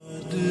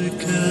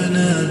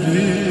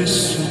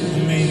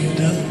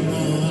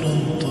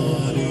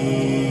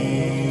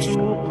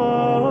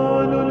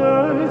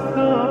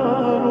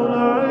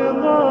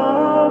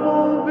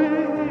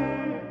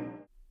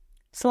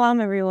Salam,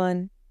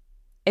 everyone.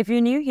 If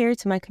you're new here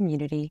to my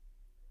community,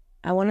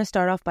 I want to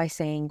start off by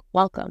saying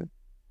welcome.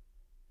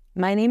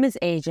 My name is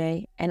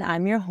AJ, and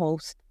I'm your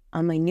host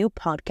on my new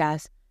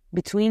podcast,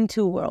 Between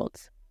Two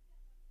Worlds.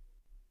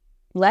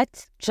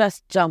 Let's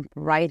just jump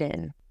right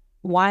in.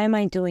 Why am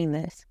I doing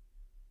this?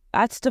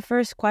 That's the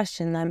first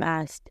question I'm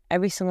asked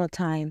every single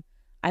time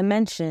I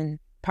mention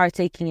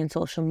partaking in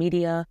social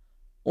media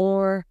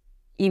or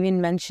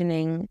even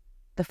mentioning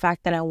the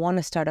fact that I want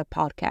to start a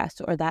podcast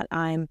or that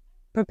I'm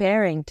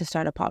preparing to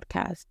start a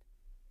podcast.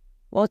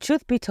 Well,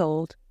 truth be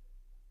told,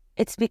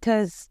 it's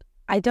because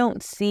I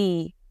don't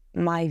see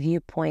my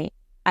viewpoint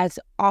as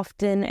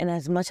often and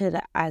as much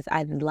as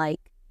I'd like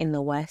in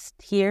the West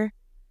here.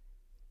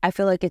 I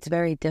feel like it's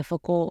very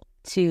difficult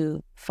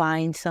to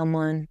find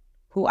someone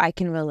who I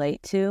can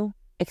relate to,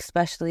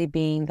 especially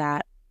being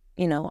that,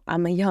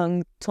 I'm a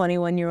young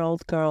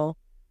 21-year-old girl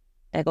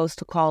that goes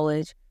to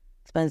college,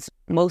 spends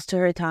most of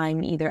her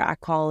time either at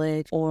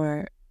college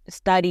or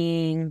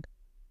studying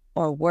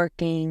or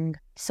working.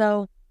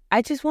 So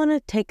I just want to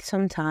take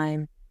some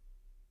time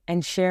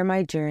and share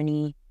my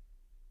journey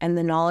and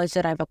the knowledge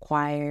that I've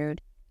acquired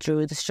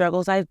through the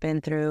struggles I've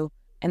been through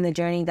and the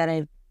journey that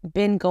I've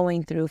been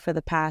going through for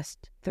the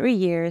past 3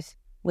 years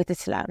with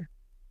Islam.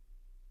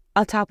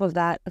 On top of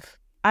that,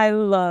 I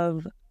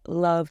love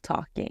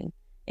talking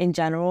in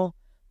general,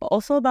 but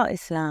also about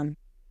Islam.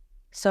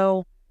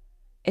 So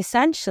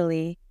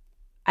essentially,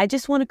 I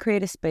just want to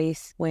create a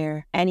space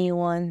where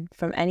anyone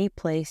from any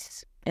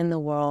place in the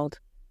world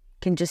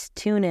can just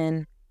tune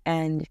in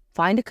and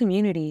find a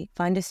community,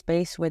 find a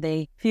space where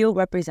they feel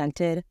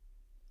represented.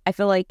 I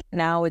feel like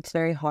now it's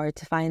very hard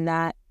to find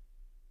that.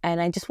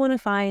 And I just want to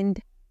find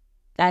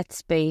that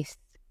space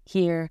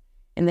here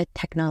in the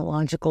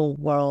technological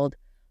world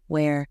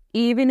where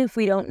even if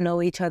we don't know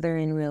each other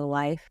in real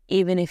life,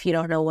 even if you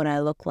don't know what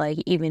I look like,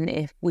 even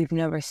if we've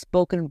never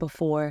spoken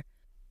before,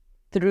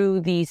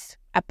 through these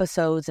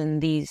episodes and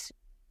these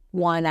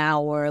 1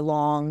 hour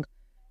long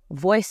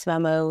voice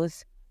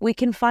memos, we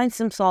can find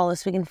some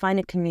solace, we can find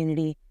a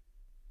community,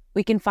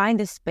 we can find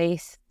a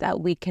space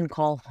that we can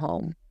call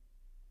home.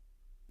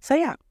 So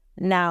yeah,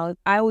 now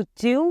I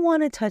do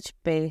want to touch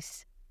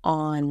base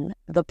on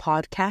the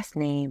podcast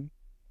name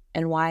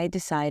and why I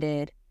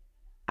decided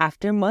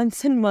after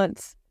months and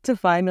months to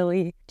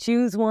finally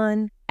choose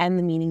one and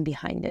the meaning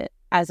behind it.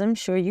 As I'm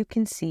sure you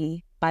can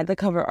see by the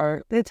cover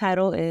art, the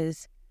title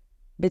is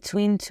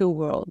Between Two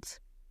Worlds.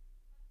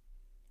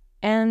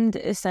 And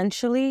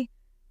essentially,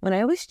 when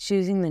I was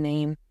choosing the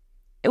name,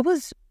 it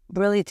was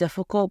really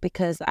difficult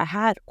because I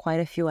had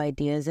quite a few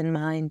ideas in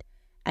mind.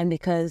 And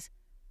because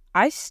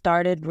I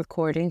started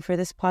recording for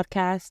this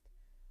podcast,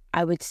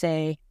 I would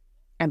say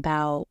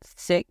about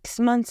 6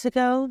 months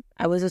ago.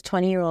 I was a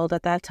 20-year-old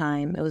at that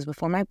time. It was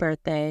before my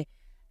birthday.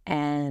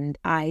 And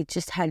I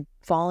just had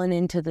fallen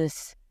into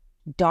this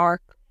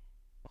dark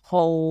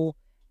hole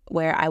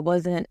where I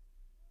wasn't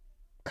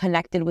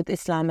connected with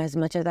Islam as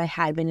much as I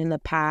had been in the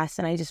past.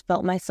 And I just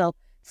felt myself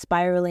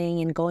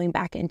spiraling and going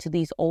back into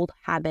these old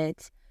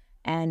habits.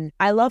 And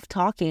I love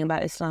talking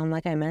about Islam,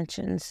 like I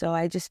mentioned. So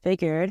I just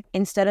figured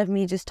instead of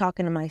me just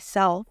talking to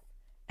myself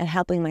and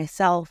helping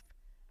myself,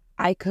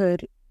 I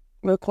could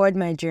record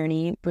my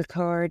journey,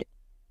 record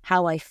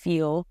how I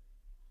feel,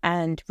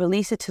 and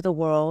release it to the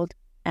world.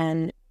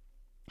 And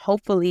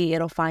hopefully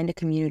it'll find a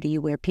community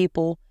where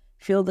people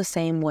feel the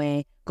same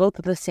way, go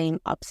through the same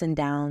ups and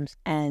downs,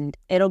 and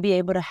it'll be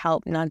able to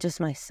help not just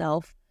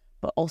myself,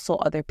 but also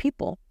other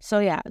people. So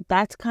yeah,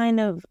 that's kind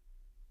of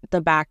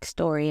the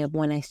backstory of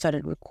when I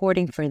started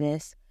recording for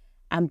this.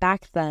 And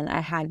back then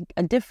I had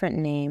a different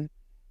name.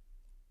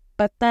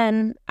 But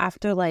then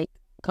after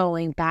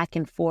going back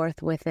and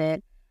forth with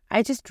it,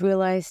 I just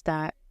realized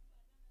that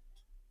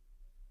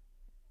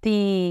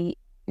the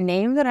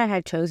name that I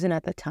had chosen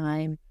at the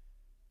time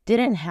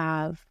didn't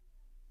have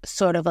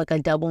sort of a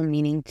double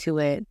meaning to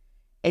it.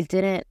 It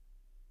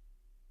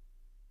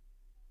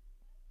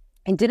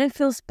didn't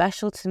feel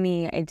special to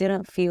me. It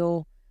didn't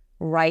feel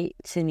right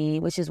to me,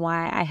 which is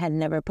why I had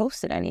never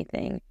posted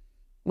anything,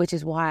 which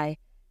is why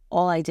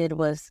all I did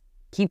was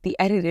keep the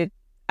edited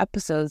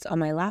episodes on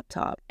my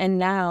laptop. And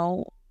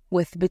now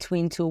with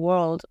Between Two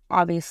Worlds,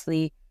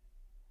 obviously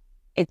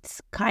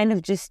it's kind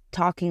of just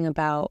talking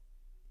about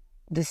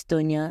this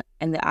dunya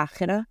and the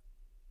akhirah,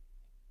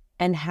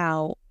 and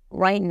how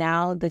right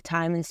now the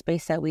time and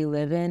space that we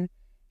live in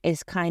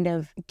is kind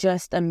of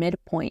just a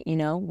midpoint,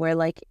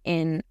 we're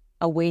in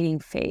a waiting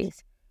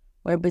phase.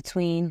 We're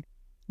between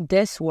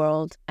this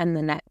world and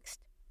the next.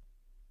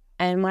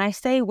 And when I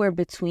say we're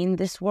between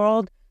this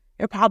world,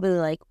 you're probably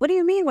like, what do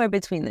you mean we're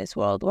between this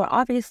world? We're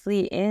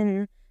obviously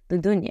in the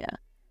dunya,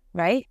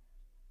 right?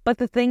 But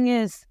the thing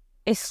is,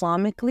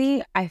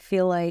 Islamically, I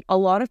feel like a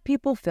lot of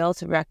people fail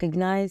to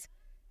recognize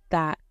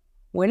that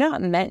we're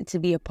not meant to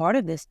be a part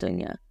of this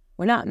dunya.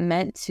 We're not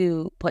meant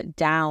to put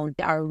down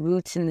our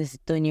roots in this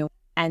dunya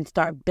and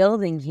start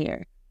building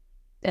here.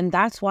 And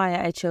that's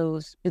why I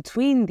chose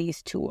Between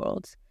These Two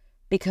Worlds,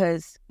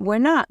 because we're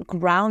not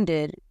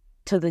grounded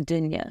to the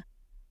dunya.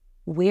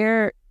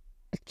 We're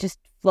just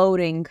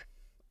floating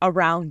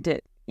around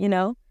it,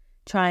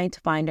 trying to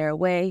find our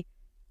way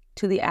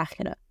to the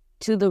akhirah,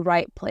 to the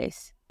right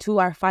place, to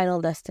our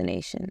final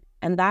destination.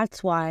 And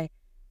that's why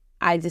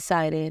I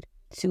decided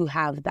to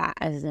have that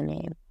as the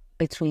name,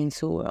 Between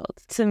Two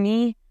Worlds. To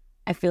me,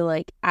 I feel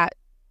like at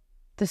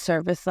the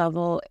surface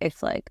level,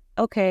 it's like,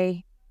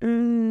 okay,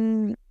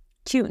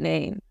 cute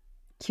name,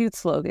 cute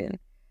slogan.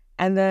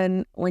 And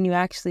then when you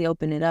actually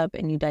open it up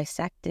and you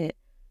dissect it,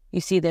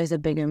 you see there's a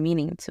bigger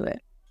meaning to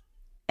it.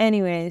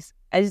 Anyways,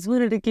 I just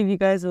wanted to give you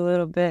guys a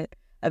little bit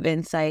of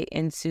insight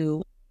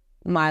into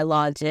my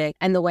logic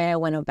and the way I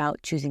went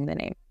about choosing the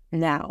name.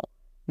 Now,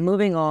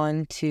 moving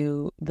on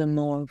to the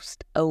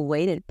most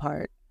awaited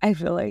part, I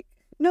feel like,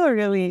 not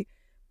really,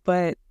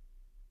 but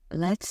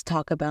let's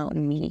talk about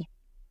me.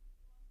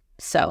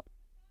 So,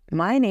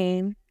 my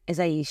name is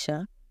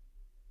Aisha,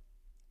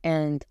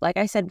 and like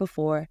I said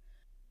before,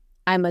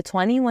 I'm a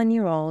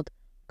 21-year-old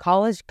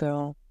college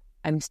girl.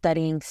 I'm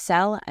studying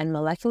cell and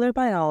molecular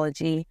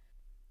biology,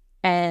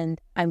 and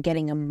I'm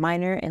getting a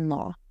minor in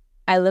law.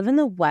 I live in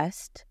the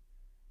West.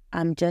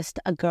 I'm just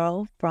a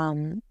girl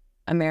from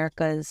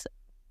America's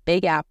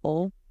Big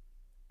Apple,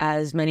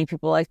 as many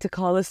people like to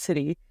call the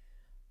city,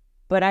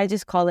 but I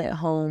just call it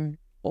home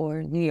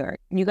or New York.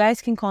 You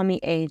guys can call me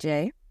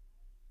AJ,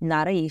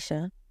 not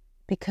Aisha,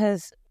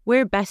 because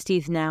we're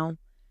besties now,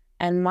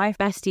 and my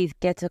besties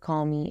get to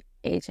call me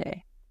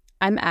AJ.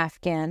 I'm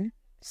Afghan,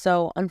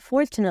 so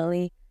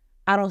unfortunately,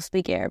 I don't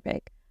speak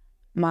Arabic.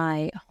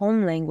 My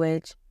home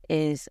language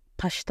is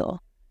Pashto.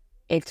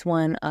 It's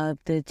one of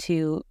the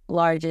two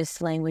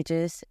largest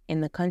languages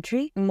in the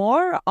country.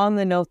 More on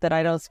the note that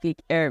I don't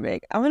speak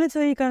Arabic, I'm going to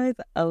tell you guys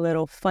a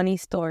little funny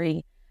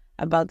story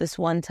about this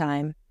one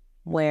time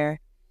where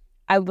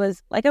I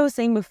was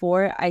saying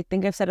before, I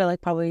think I've said it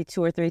like probably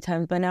 2 or 3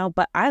 times by now,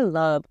 but I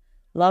love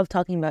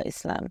talking about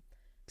Islam.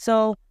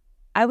 So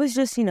I was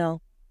just,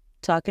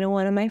 talking to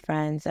one of my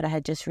friends that I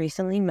had just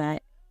recently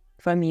met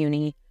from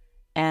uni,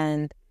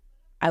 and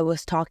I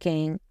was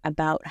talking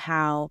about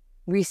how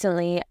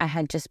recently I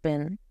had just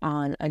been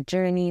on a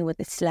journey with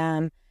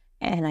Islam,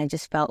 and I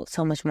just felt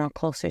so much more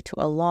closer to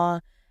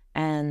Allah.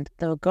 And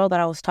the girl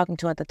that I was talking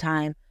to at the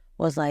time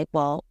was like,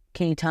 well,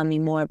 can you tell me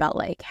more about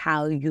like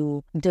how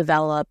you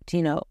developed,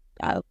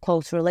 a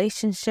close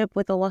relationship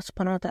with Allah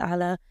subhanahu wa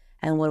ta'ala,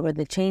 and what were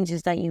the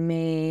changes that you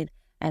made,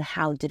 and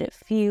how did it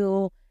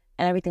feel,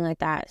 and everything like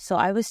that. So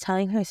I was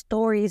telling her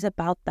stories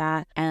about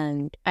that,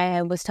 and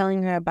I was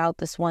telling her about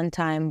this one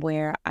time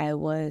where I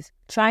was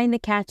trying to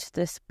catch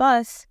this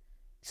bus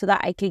so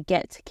that I could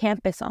get to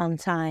campus on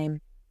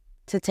time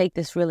to take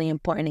this really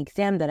important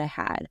exam that I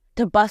had.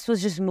 The bus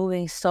was just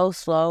moving so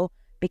slow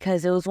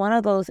because it was one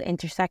of those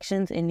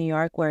intersections in New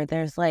York where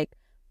there's like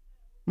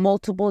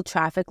multiple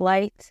traffic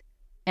lights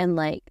and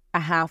like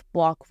a half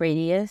block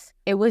radius.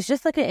 It was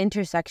just like an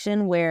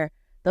intersection where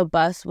the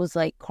bus was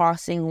like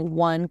crossing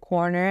one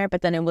corner,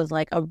 but then it was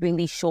like a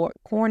really short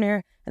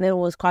corner, and then it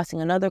was crossing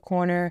another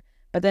corner.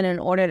 But then in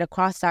order to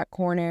cross that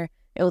corner,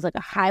 it was like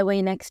a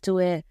highway next to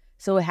it.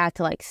 So it had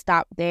to like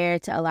stop there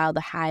to allow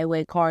the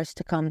highway cars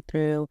to come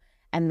through.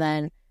 And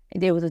then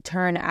there was a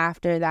turn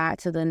after that.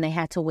 So then they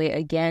had to wait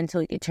again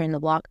till we could turn the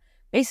block.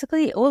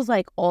 Basically, it was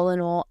like all in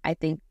all, I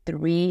think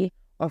 3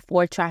 or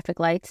 4 traffic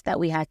lights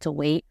that we had to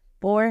wait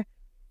for.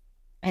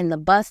 And the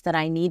bus that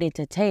I needed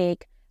to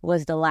take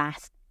was the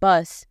last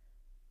bus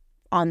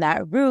on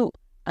that route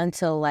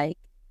until like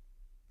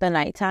the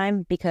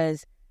nighttime,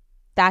 because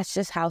that's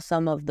just how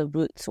some of the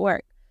routes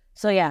work.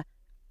 So yeah,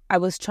 I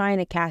was trying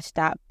to catch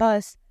that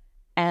bus,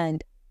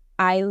 and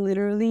I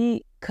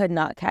literally could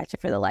not catch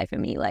it for the life of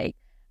me. Like,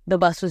 the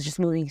bus was just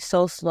moving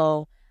so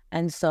slow.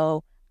 And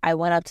so I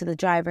went up to the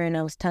driver and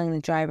I was telling the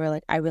driver,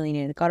 like, I really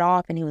need to get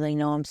off. And he was like,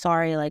 no, I'm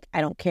sorry. Like,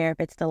 I don't care if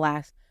it's the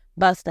last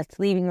bus that's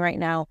leaving right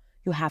now.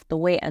 You have to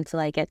wait until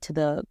I get to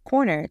the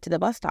corner, to the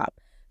bus stop.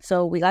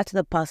 So we got to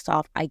the bus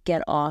stop. I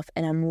get off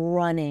and I'm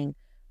running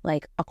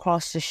like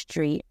across the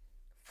street,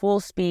 full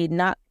speed,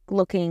 not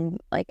looking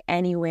like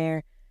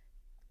anywhere,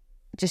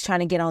 just trying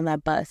to get on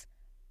that bus.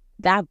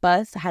 That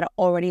bus had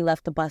already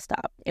left the bus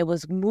stop. It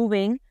was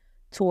moving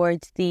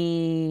towards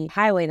the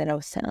highway that I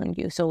was telling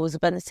you. So it was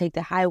about to take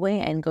the highway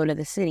and go to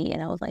the city.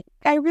 And I was like,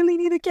 I really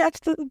need to catch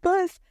the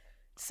bus.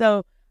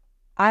 So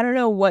I don't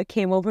know what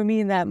came over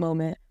me in that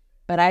moment,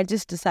 but I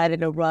just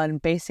decided to run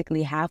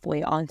basically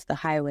halfway onto the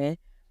highway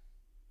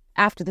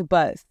after the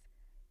bus.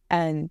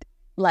 And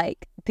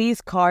like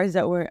these cars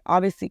that were,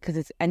 obviously because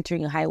it's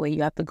entering a highway,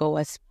 you have to go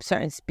a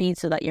certain speed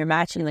so that you're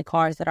matching the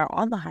cars that are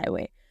on the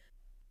highway.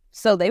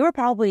 So they were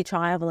probably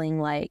traveling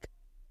like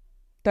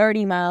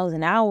 30 miles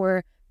an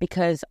hour,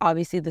 because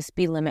obviously the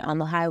speed limit on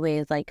the highway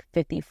is like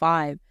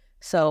 55.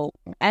 So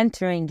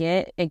entering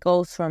it, it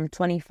goes from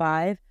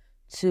 25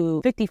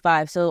 to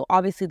 55. So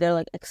obviously they're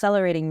like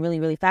accelerating really,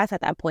 really fast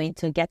at that point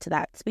to get to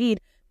that speed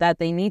that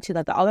they need to,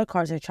 that the other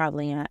cars are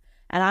traveling at.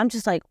 And I'm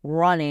just like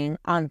running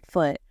on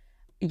foot.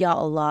 Ya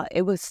Allah,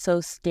 it was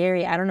so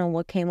scary. I don't know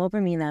what came over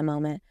me in that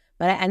moment,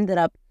 but I ended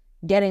up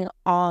getting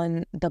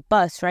on the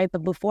bus, right?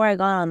 But before I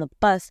got on the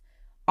bus,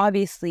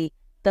 obviously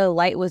the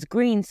light was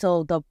green,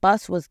 so the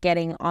bus was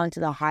getting onto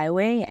the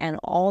highway and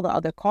all the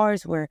other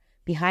cars were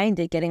behind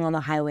it getting on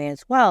the highway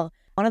as well.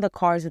 One of the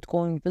cars was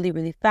going really,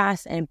 really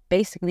fast and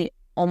basically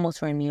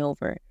almost ran me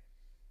over.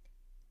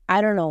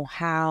 I don't know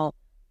how,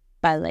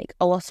 by like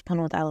Allah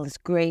subhanahu wa ta'ala's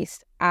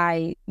grace,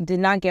 I did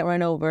not get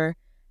run over.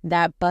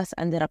 That bus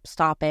ended up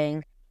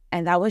stopping.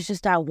 And that was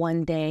just that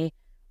one day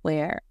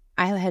where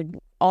I had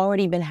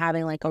already been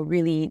having like a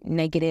really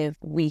negative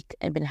week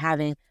and been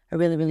having a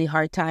really, really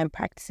hard time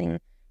practicing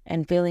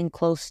and feeling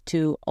close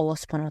to Allah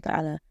subhanahu wa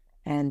ta'ala.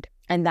 And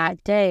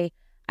that day,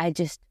 I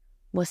just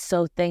was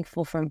so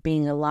thankful for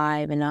being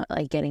alive and not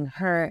like getting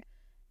hurt.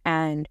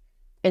 And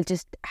it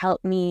just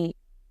helped me,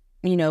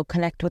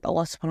 connect with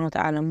Allah subhanahu wa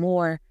ta'ala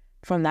more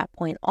from that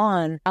point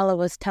on. Allah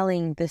was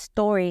telling this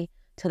story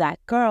to that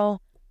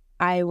girl.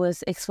 I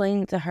was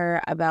explaining to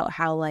her about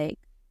how like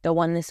the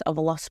oneness of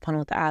Allah subhanahu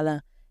wa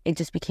ta'ala, it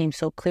just became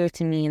so clear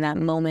to me in that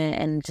moment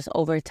and just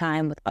over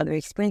time with other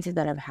experiences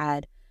that I've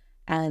had.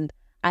 And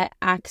I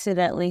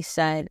accidentally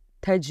said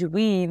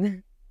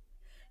tajweed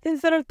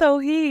instead of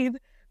tawheed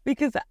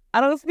because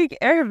I don't speak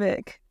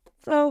Arabic.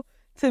 So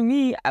to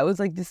me, I was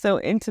like just so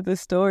into the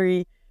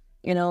story,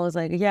 I was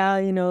like, yeah,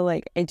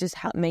 like it just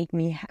helped make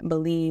me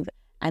believe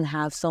and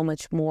have so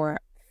much more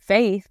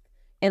faith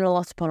in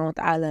Allah subhanahu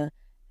wa ta'ala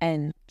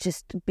and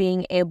just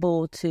being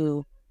able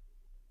to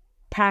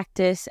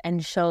practice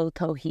and show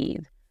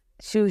tawheed.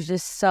 She was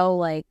just so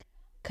like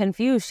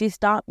confused. She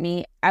stopped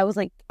me. I was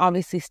like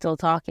obviously still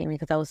talking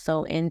because I was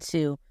so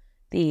into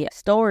the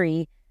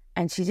story,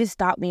 and she just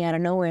stopped me out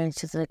of nowhere and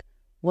she's like,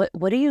 what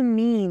do you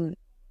mean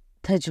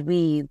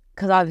tajweed?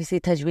 Because obviously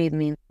tajweed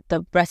means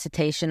the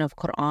recitation of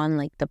Quran,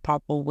 like the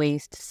proper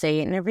ways to say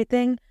it and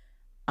everything.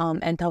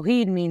 And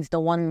tawheed means the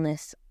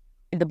oneness,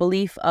 the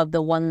belief of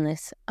the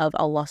oneness of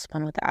Allah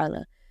subhanahu wa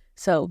ta'ala.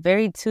 So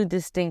very two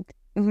distinct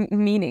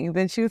meanings.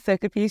 Then she was so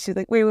confused. She's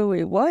like, wait,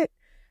 what?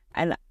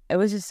 And it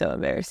was just so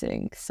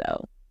embarrassing.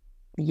 So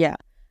yeah,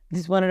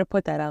 just wanted to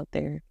put that out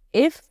there.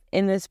 If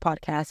in this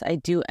podcast I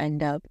do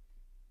end up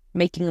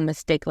making a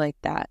mistake like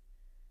that,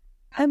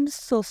 I'm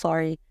so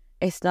sorry.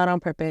 It's not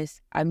on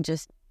purpose. I'm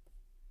just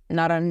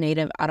not a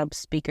native Arab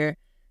speaker.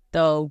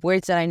 The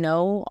words that I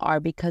know are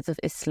because of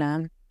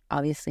Islam,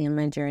 obviously in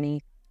my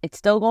journey. It's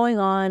still going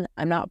on.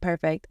 I'm not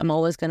perfect. I'm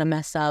always going to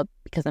mess up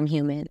because I'm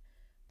human.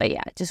 But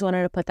yeah, just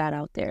wanted to put that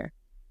out there.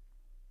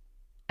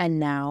 And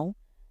now,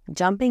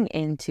 jumping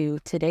into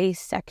today's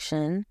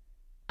section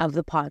of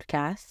the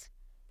podcast,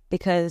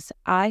 because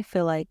I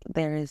feel like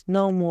there is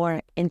no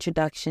more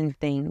introduction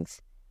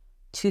things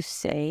to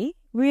say,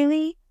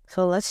 really.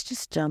 So let's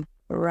just jump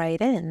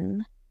right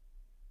in.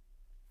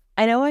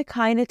 I know I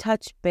kind of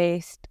touched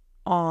base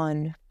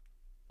on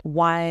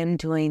why I'm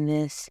doing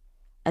this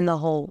and the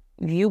whole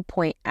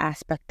viewpoint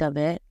aspect of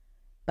it,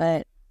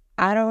 but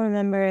I don't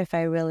remember if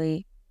I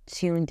really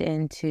tuned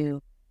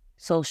into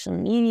social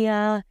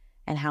media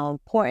and how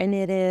important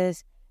it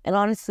is. And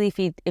honestly,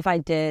 if I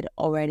did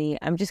already,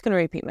 I'm just going to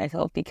repeat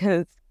myself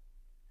because,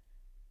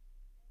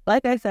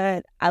 like I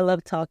said, I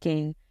love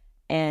talking,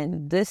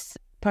 and this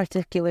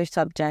particular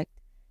subject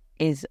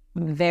is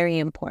very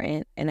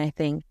important. And I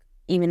think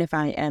even if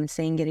I am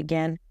saying it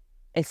again,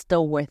 it's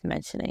still worth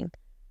mentioning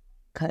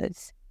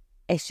because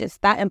it's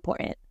just that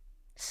important.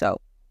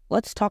 So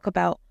let's talk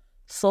about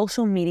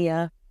social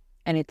media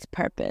and its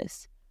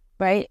purpose,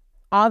 right?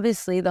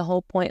 Obviously, the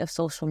whole point of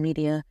social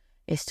media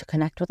is to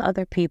connect with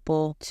other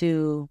people,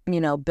 to,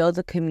 build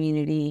a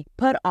community.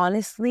 But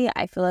honestly,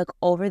 I feel like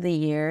over the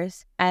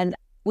years, and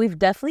we've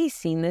definitely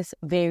seen this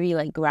very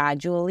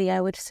gradually,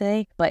 I would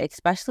say, but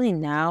especially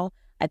now,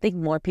 I think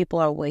more people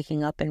are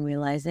waking up and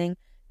realizing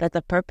that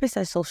the purpose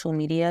that social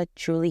media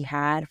truly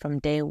had from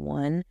day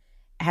one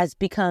has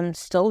become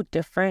so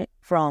different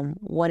from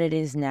what it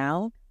is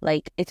now.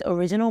 Like, its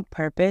original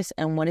purpose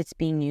and what it's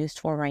being used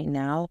for right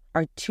now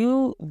are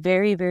two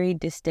very, very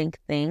distinct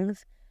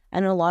things.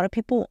 And a lot of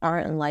people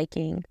aren't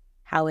liking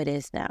how it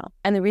is now.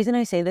 And the reason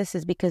I say this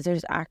is because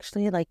there's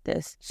actually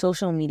this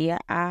social media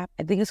app,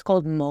 I think it's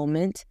called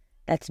Moment,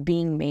 that's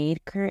being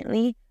made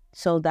currently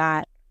so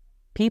that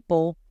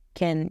people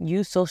can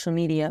use social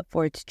media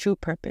for its true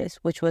purpose,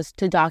 which was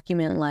to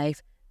document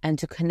life and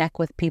to connect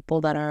with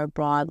people that are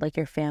abroad, like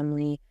your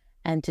family,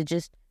 and to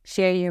just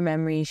share your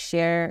memories,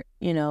 share,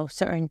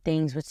 certain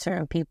things with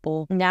certain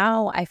people.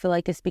 Now I feel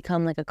like it's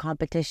become like a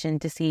competition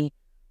to see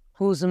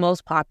who's the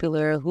most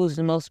popular, who's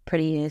the most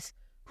prettiest,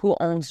 who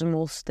owns the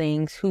most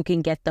things, who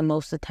can get the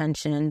most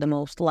attention, the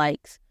most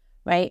likes,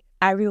 right?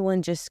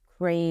 Everyone just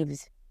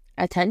craves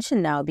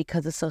attention now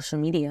because of social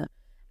media.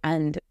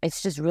 And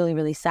it's just really,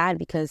 really sad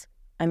because,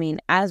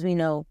 as we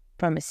know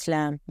from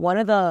Islam, one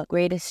of the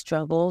greatest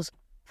struggles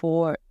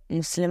for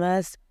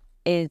Muslims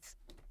is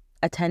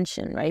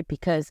attention, right?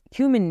 Because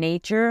human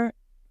nature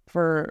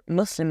for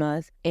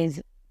Muslims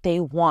is they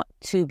want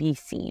to be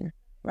seen,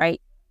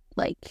 right?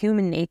 Like,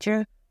 human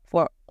nature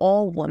for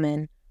all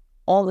women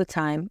all the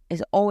time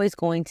is always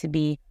going to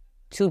be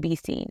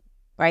seen,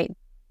 right?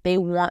 They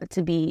want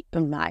to be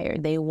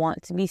admired. They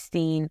want to be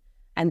seen.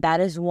 And that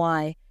is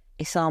why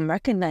Islam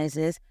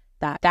recognizes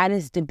that that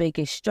is the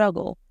biggest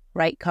struggle,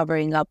 right?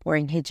 Covering up,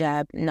 wearing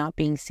hijab, not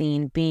being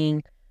seen,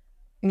 being,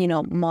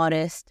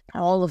 modest.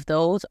 All of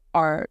those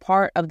are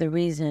part of the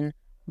reason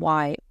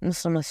why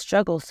Muslims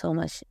struggle so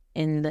much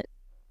in the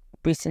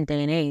recent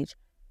day and age,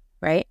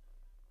 right?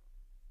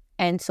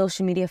 And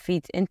social media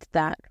feeds into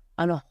that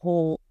on a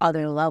whole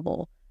other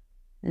level.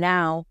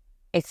 Now,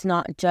 it's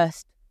not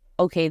just,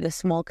 okay, the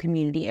small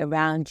community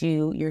around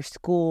you, your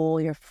school,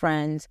 your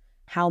friends,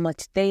 how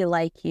much they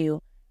like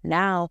you.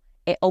 Now,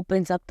 it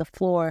opens up the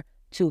floor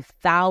to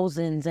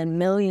thousands and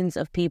millions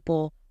of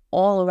people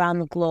all around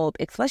the globe,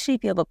 especially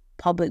if you have a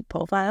public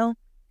profile.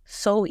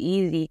 So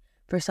easy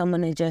for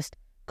someone to just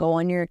go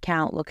on your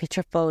account, look at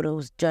your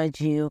photos, judge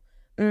you.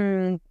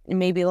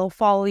 Maybe they'll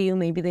follow you,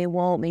 maybe they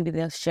won't, maybe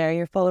they'll share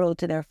your photo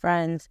to their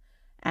friends.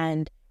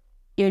 And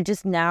you're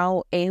just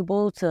now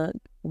able to,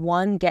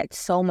 one, get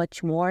so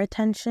much more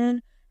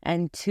attention,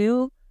 and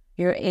two,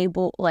 you're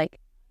able, like,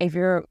 if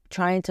you're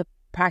trying to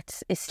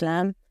practice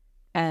Islam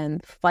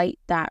and fight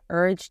that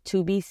urge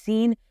to be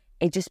seen,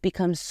 it just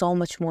becomes so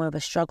much more of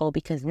a struggle,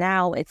 because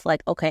now it's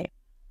like, okay,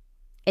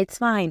 it's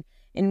fine.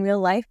 In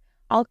real life,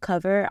 I'll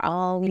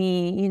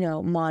be,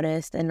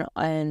 modest,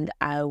 and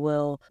I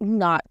will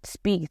not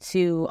speak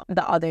to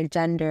the other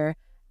gender,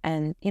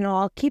 and,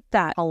 I'll keep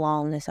that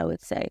halalness, I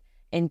would say,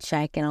 in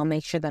check, and I'll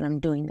make sure that I'm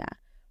doing that,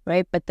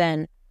 right? But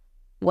then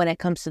when it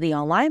comes to the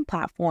online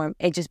platform,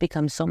 it just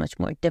becomes so much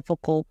more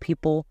difficult.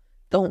 People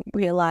don't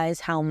realize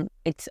how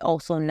it's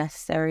also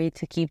necessary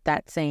to keep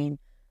that same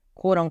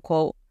quote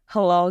unquote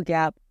halal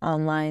gap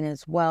online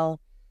as well.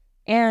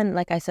 And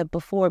like I said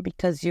before,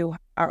 because you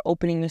are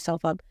opening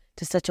yourself up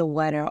to such a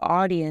wider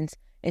audience,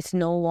 it's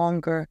no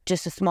longer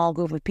just a small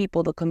group of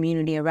people, the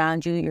community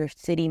around you, your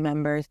city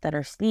members that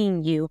are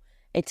seeing you.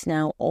 It's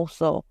now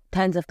also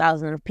tens of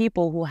thousands of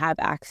people who have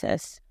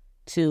access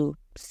to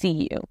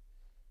see you,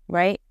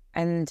 right?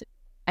 And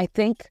I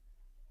think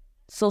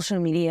social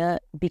media,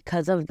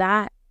 because of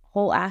that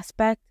whole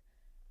aspect,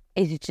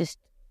 is just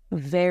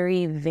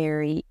very,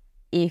 very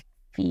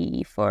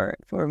iffy for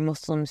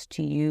Muslims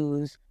to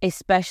use,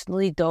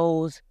 especially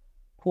those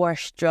who are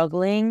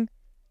struggling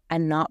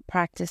and not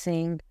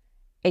practicing.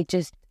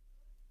 It's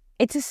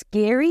a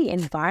scary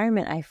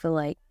environment, I feel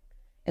like,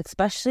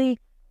 especially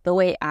the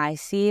way I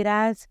see it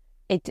as.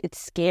 It's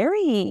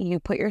scary. You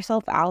put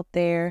yourself out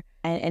there,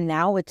 and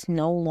now it's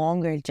no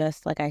longer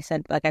just, like I've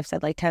said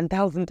like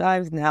 10,000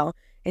 times now,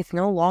 it's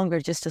no longer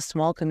just a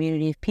small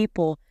community of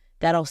people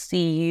that'll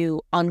see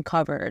you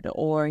uncovered,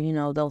 or,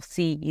 they'll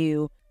see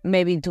you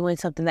maybe doing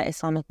something that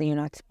Islamically you're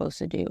not supposed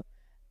to do.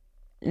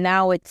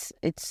 Now it's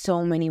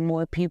so many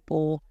more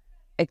people.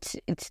 It's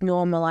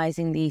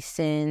normalizing these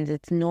sins.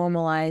 It's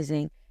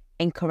normalizing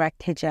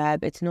incorrect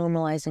hijab. It's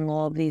normalizing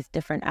all of these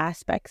different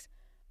aspects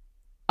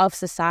of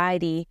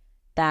society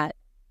that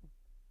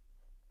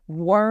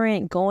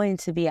weren't going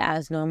to be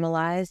as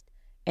normalized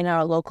in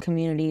our local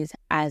communities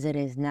as it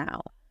is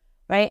now,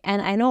 right?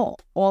 And I know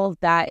all of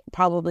that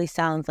probably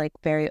sounds like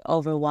very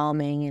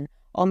overwhelming, and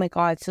oh my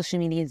God, social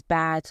media is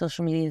bad,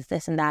 social media is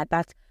this and that.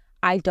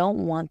 I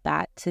don't want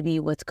that to be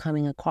what's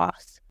coming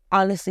across.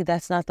 Honestly,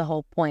 that's not the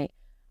whole point.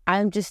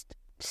 I'm just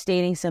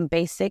stating some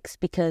basics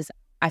because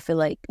I feel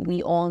like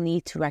we all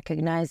need to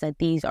recognize that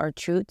these are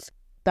truths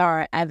that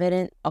are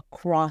evident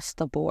across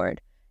the board.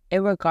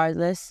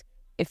 Irregardless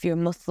if you're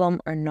Muslim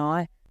or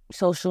not,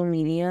 social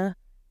media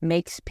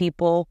makes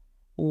people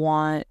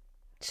want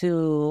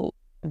to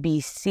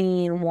be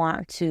seen,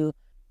 want to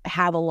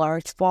have a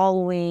large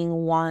following,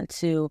 want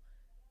to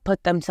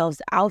put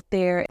themselves out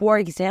there. For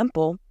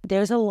example,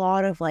 there's a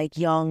lot of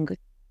young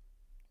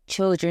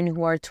children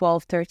who are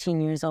 12,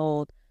 13 years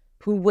old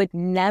who would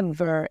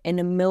never in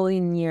a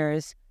million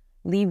years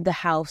leave the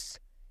house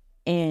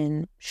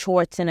in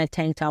shorts and a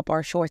tank top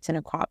or shorts and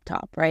a crop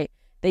top, right?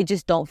 They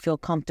just don't feel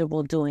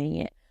comfortable doing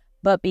it.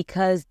 But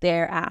because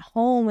they're at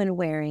home and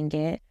wearing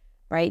it,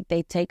 right,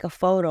 they take a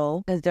photo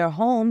because they're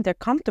home, they're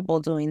comfortable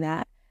doing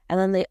that, and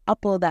then they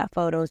upload that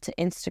photo to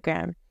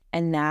Instagram.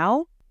 And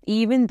now,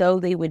 even though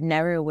they would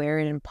never wear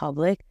it in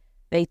public,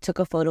 they took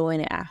a photo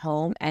in it at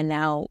home, and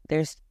now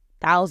there's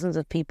thousands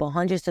of people,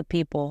 hundreds of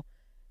people,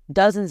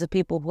 dozens of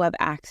people who have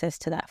access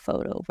to that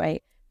photo,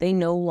 right? They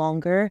no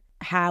longer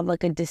have a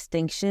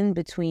distinction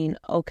between,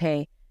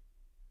 okay,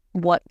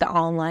 what the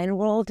online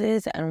world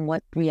is and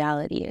what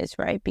reality is,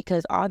 right?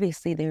 Because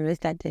obviously there is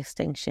that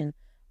distinction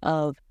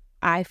of,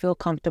 I feel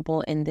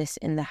comfortable in this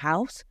in the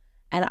house,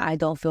 and I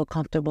don't feel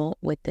comfortable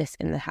with this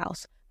in the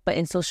house. But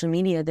in social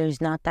media,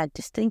 there's not that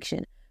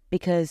distinction,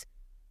 because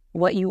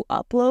what you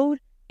upload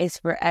is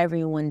for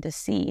everyone to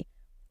see.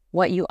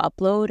 What you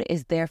upload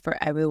is there for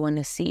everyone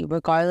to see,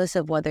 regardless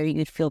of whether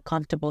you'd feel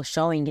comfortable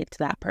showing it to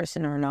that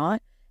person or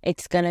not.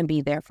 It's going to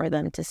be there for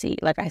them to see.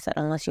 Like I said,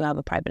 unless you have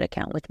a private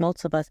account, which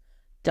most of us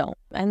don't.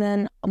 And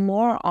then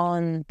more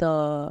on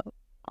the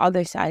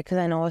other side, because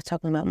I know I was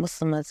talking about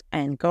Muslims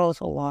and girls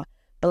a lot,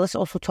 but let's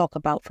also talk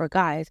about for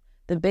guys.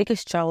 The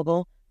biggest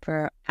struggle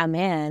for a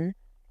man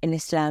in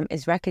Islam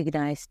is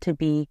recognized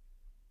to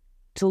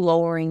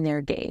lowering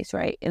their gaze,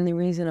 right? And the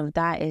reason of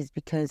that is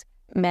because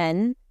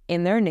men,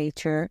 in their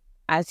nature,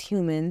 as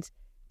humans,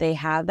 they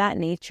have that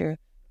nature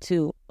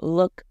to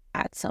look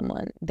at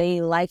someone.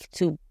 They like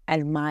to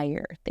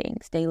admire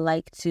things. They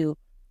like to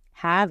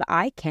have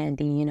eye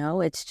candy,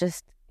 it's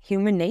just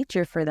human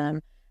nature for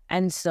them.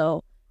 And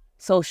so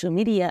social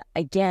media,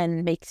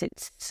 again, makes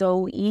it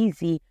so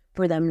easy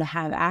for them to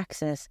have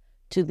access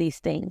to these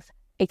things,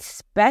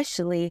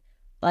 especially,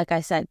 like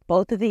I said,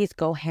 both of these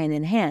go hand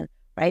in hand,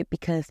 right?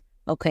 Because,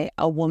 okay,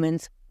 a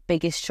woman's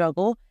biggest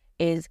struggle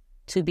is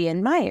to be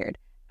admired.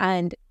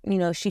 And,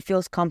 she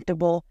feels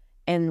comfortable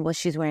in what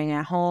she's wearing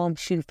at home.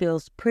 She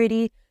feels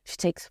pretty. She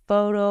takes a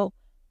photo.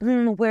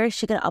 Where is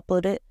she going to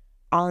upload it?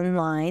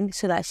 Online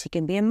so that she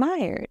can be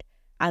admired.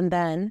 And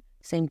then,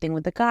 same thing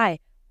with the guy.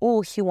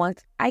 Oh, he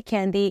wants eye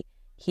candy.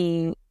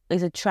 He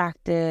is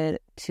attracted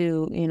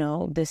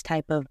to, this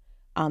type of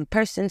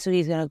person. So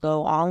he's going to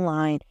go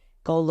online,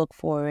 go look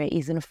for it.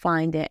 He's going to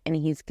find it and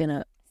he's going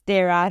to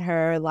stare at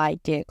her,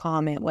 like it,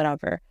 comment,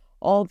 whatever.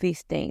 All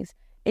these things.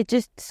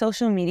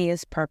 Social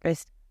media's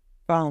purpose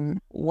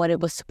from what it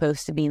was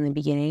supposed to be in the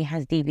beginning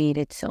has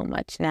deviated so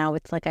much. Now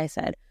it's, like I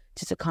said,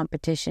 just a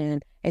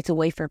competition. It's a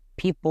way for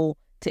people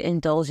to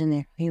indulge in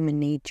their human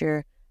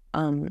nature.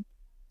 And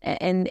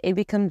it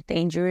becomes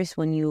dangerous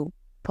when you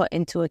put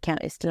into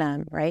account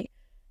Islam, right?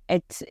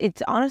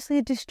 It's honestly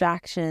a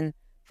distraction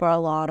for a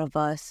lot of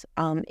us.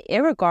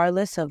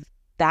 Irregardless of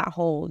that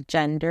whole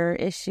gender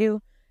issue,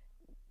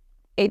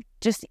 it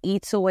just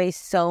eats away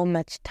so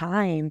much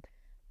time.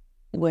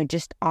 We're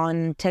just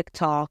on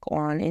TikTok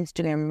or on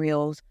Instagram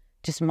Reels,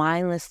 just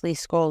mindlessly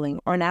scrolling,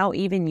 or now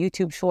even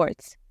YouTube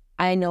Shorts.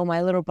 I know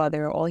my little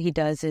brother, all he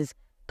does is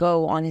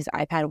go on his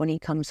iPad when he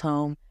comes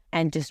home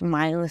and just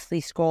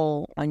mindlessly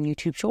scroll on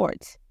YouTube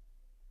Shorts.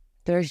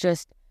 There's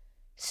just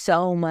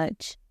so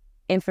much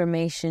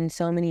information,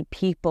 so many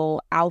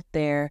people out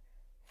there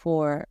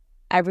for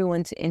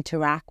everyone to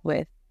interact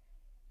with.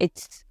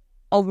 It's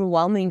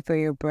overwhelming for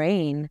your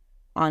brain,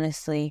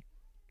 honestly,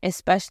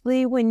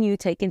 especially when you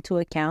take into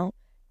account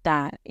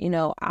that,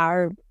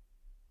 our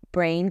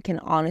brain can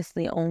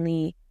honestly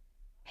only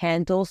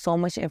handle so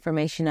much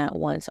information at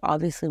once.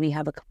 Obviously, we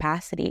have a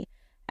capacity.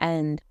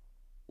 And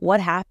what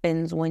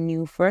happens when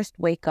you first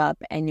wake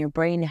up and your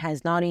brain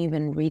has not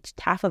even reached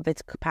half of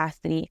its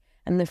capacity,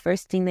 and the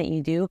first thing that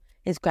you do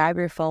is grab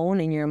your phone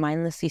and you're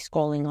mindlessly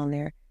scrolling on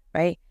there,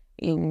 right?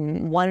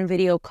 One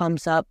video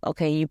comes up,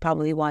 okay, you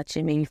probably watch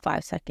it maybe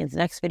 5 seconds. The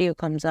next video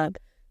comes up,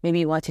 maybe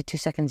you watch it 2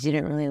 seconds, you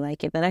didn't really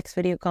like it. The next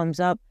video comes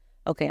up,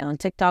 okay, on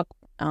TikTok,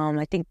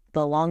 I think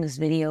the longest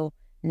video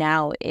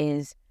now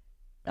is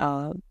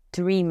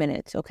 3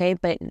 minutes, okay?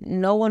 But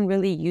no one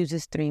really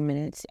uses 3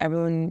 minutes.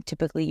 Everyone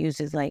typically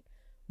uses like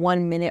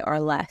 1 minute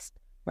or less,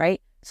 right?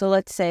 So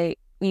let's say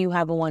you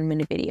have a 1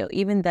 minute video.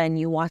 Even then,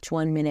 you watch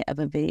 1 minute of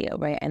a video,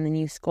 right? And then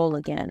you scroll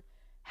again.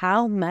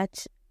 How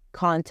much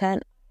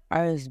content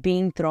is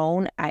being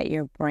thrown at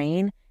your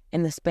brain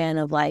in the span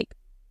of like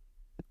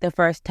the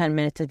first 10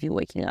 minutes of you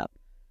waking up?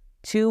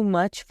 Too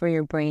much for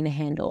your brain to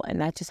handle.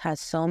 And that just has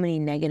so many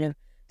negative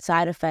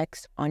side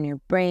effects on your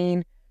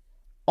brain,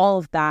 all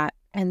of that.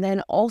 And then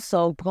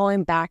also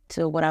going back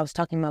to what I was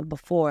talking about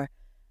before,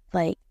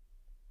 like,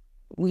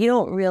 we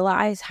don't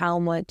realize how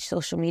much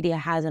social media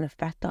has an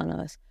effect on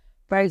us.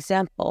 For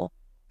example,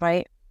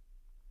 right,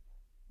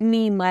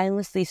 me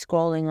mindlessly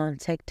scrolling on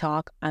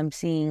TikTok, I'm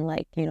seeing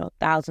like,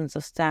 thousands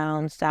of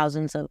sounds,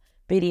 thousands of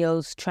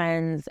videos,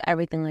 trends,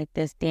 everything like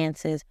this,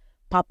 dances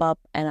pop up.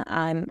 And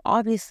I'm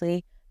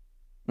obviously,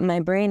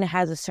 my brain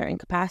has a certain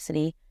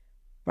capacity,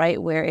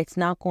 right, where it's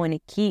not going to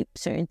keep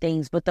certain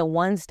things, but the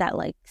ones that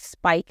like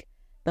spike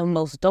the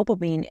most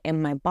dopamine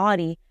in my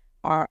body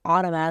are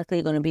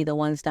automatically going to be the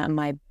ones that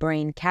my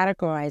brain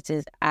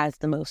categorizes as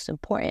the most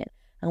important.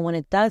 And when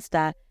it does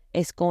that,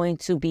 it's going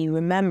to be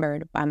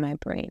remembered by my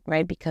brain,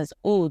 right? Because,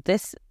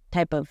 this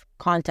type of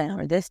content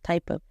or this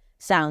type of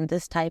sound,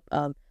 this type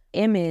of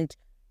image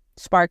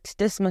sparks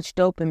this much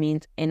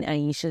dopamine in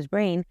Aisha's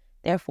brain.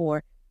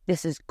 Therefore,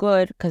 this is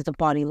good because the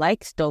body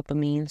likes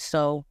dopamine.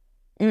 So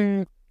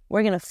we're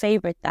going to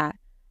favorite that.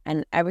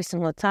 And every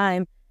single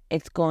time,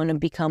 it's going to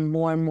become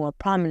more and more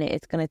prominent.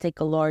 It's going to take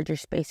a larger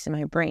space in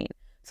my brain.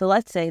 So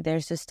let's say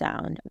there's a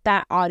sound,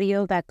 that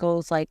audio that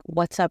goes like,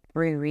 "What's up,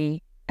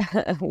 Riri?"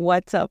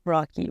 "What's up,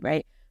 Rocky?"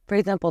 Right? For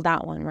example,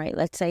 that one, right?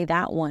 Let's say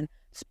that one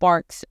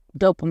sparks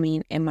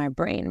dopamine in my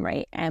brain,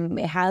 right? And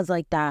it has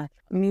like that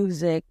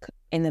music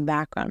in the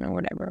background or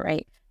whatever,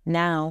 right?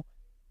 Now,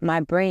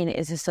 my brain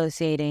is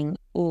associating,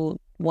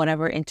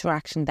 whatever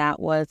interaction that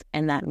was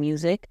and that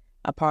music,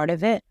 a part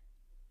of it,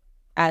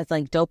 as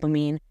like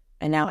dopamine.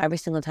 And now every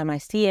single time I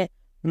see it,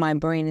 my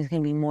brain is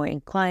going to be more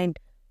inclined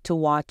to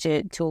watch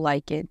it, to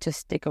like it, to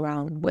stick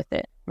around with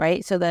it,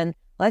 right? So then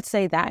let's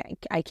say that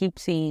I keep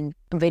seeing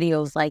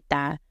videos like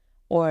that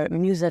or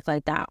music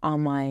like that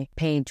on my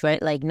page,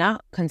 right? Like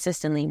not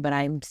consistently, but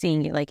I'm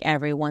seeing it like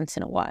every once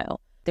in a while.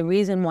 The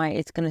reason why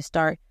it's going to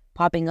start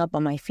popping up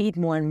on my feed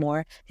more and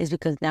more is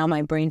because now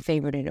my brain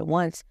favorited it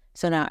once.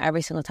 So now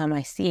every single time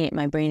I see it,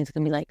 my brain is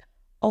going to be like,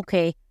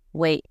 okay,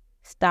 wait,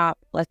 stop,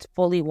 let's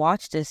fully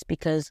watch this,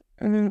 because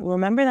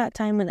remember that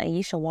time when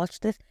Aisha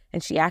watched this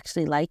and she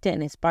actually liked it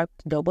and it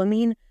sparked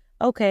dopamine?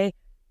 Okay,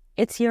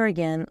 it's here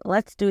again.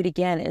 Let's do it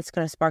again. It's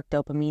going to spark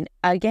dopamine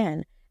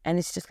again. And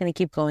it's just going to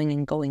keep going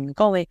and going and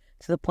going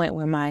to the point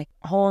where my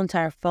whole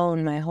entire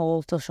phone, my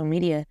whole social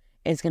media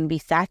is going to be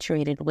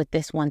saturated with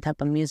this one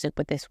type of music,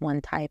 with this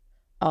one type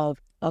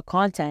of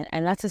content.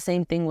 And that's the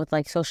same thing with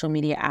like social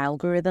media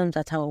algorithms.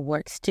 That's how it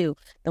works too.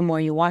 The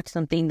more you watch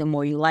something, the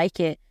more you like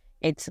it.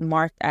 It's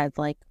marked as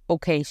like,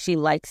 okay, she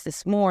likes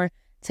this more.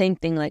 Same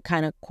thing, like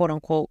kind of quote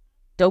unquote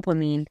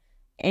dopamine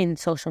in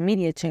social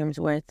media terms,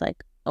 where it's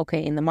like,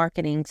 okay, in the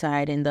marketing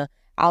side, in the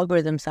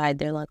algorithm side,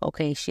 they're like,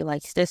 okay, she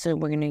likes this, so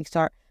we're going to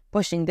start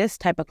pushing this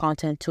type of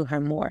content to her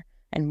more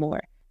and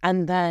more.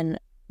 And then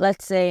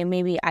let's say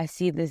maybe I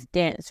see this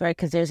dance, right?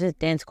 Because there's this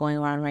dance going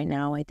around right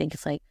now. I think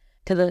it's like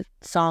to the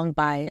song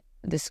by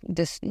this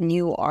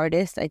new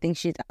artist. I think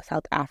she's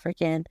South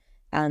African,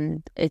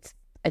 and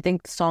I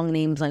think the song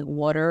name's like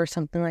Water or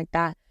something like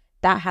that.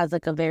 That has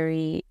like a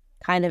very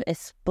kind of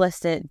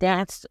explicit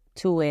dance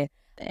to it.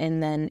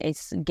 And then it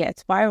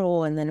gets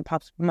viral, and then it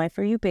pops up on my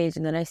For You page,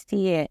 and then I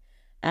see it.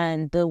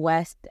 And the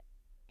West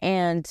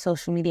and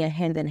social media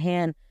hand in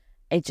hand,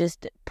 it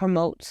just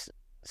promotes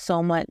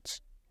so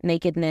much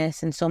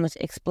nakedness and so much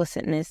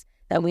explicitness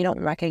that we don't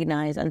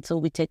recognize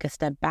until we take a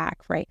step back,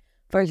 right?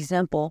 For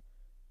example,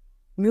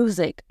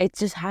 music, it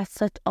just has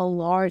such a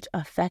large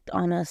effect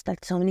on us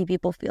that so many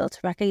people fail to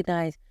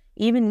recognize.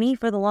 Even me,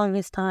 for the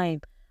longest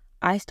time,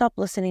 I stopped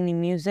listening to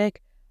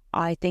music,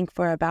 I think,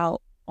 for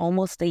about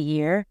almost a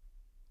year.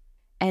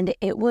 And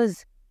it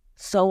was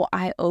so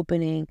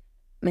eye-opening.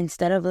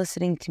 Instead of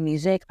listening to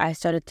music, I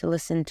started to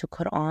listen to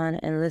Quran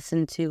and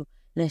listen to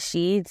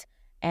nasheeds.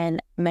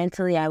 And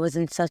mentally, I was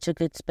in such a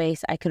good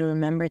space. I could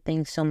remember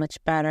things so much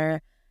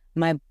better.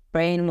 My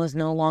brain was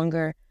no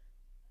longer,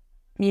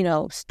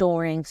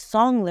 storing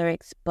song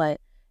lyrics,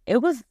 but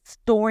it was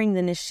storing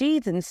the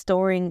nasheeds and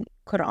storing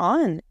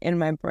Quran in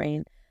my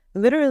brain.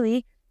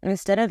 Literally,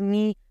 instead of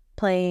me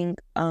playing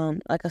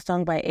like a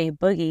song by A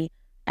Boogie,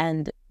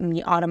 and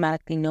me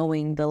automatically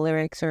knowing the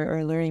lyrics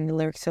or learning the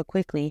lyrics so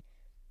quickly,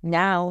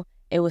 now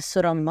it was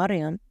Surah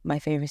Maryam, my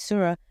favorite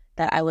surah,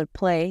 that I would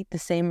play the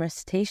same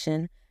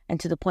recitation, and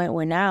to the point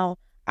where now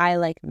I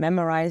like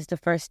memorized the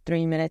first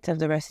 3 minutes of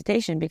the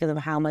recitation because of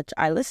how much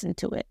I listened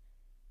to it.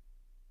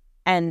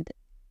 And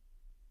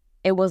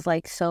it was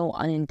like so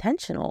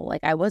unintentional.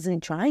 Like I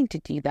wasn't trying to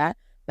do that,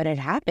 but it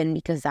happened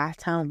because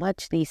that's how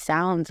much these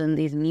sounds and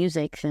these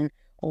musics and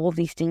all of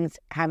these things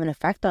have an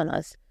effect on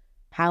us.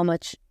 How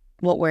much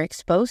what we're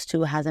exposed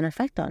to has an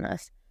effect on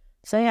us.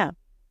 So yeah,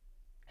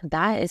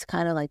 that is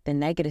kind of like the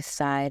negative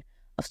side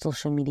of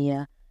social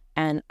media.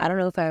 And I don't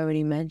know if I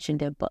already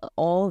mentioned it, but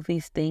all of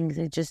these things,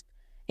 it just,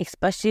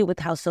 especially with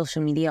how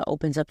social media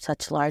opens up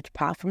such large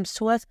platforms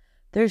to us,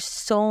 there's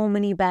so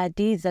many bad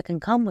deeds that can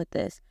come with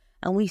this.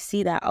 And we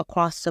see that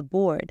across the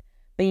board.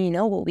 But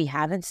what we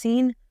haven't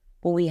seen?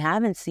 What we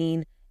haven't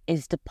seen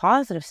is the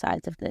positive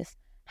sides of this.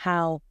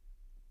 How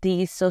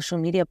these social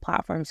media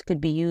platforms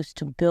could be used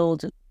to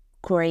build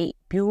great,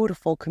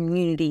 beautiful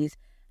communities.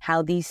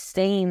 How these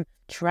same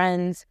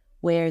trends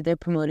where they're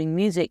promoting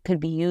music could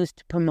be used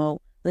to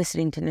promote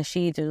listening to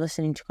nasheeds or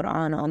listening to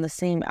Quran on the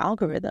same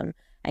algorithm.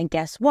 And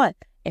guess what?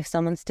 If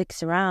someone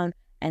sticks around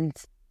and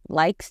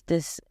likes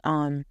this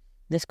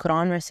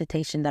Quran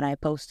recitation that I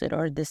posted,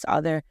 or this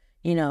other,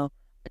 nasheed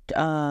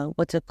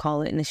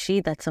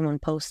that someone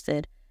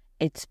posted,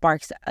 it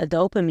sparks a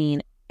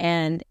dopamine,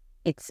 and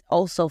it's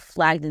also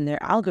flagged in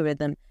their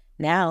algorithm.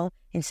 Now,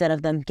 instead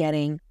of them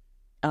getting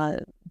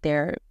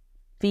their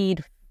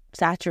feed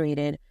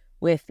saturated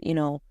with,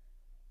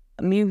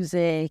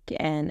 music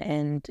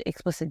and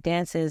explicit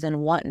dances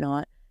and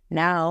whatnot,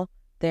 now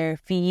their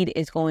feed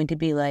is going to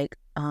be like,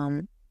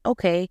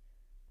 okay,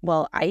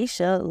 well,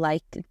 Aisha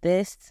liked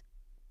this,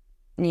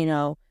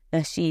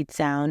 nasheed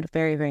sound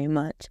very, very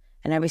much.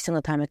 And every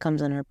single time it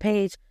comes on her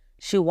page,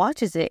 she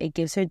watches it. It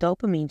gives her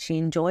dopamine. She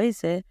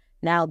enjoys it.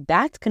 Now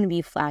that's going to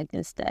be flagged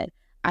instead.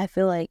 I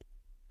feel like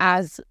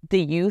as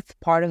the youth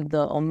part of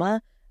the Ummah,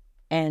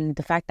 and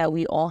the fact that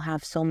we all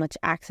have so much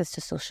access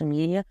to social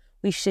media,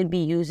 we should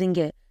be using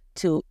it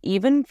to,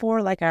 even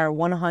for like our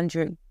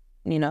 100,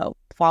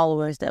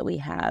 followers that we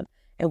have,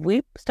 if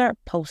we start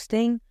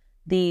posting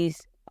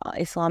these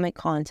Islamic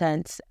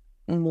contents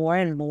more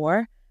and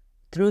more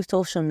through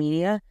social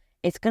media,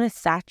 it's going to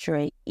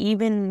saturate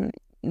even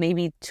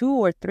maybe 2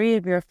 or 3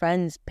 of your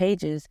friends'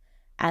 pages,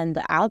 and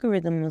the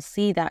algorithm will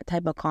see that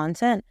type of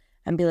content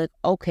and be like,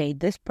 okay,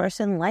 this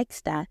person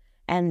likes that.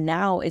 And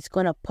now it's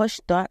going to push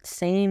that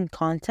same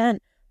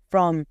content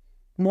from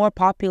more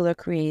popular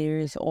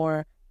creators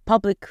or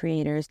public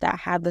creators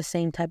that have the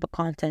same type of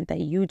content that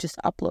you just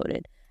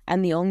uploaded.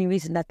 And the only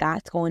reason that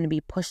that's going to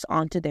be pushed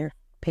onto their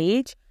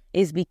page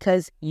is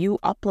because you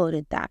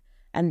uploaded that.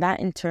 And that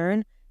in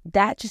turn,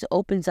 that just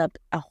opens up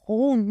a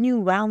whole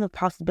new realm of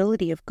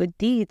possibility of good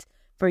deeds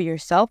for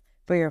yourself,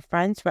 for your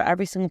friends, for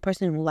every single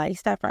person who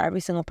likes that, for every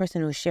single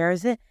person who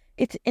shares it.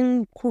 It's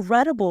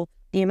incredible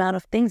the amount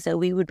of things that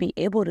we would be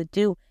able to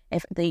do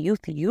if the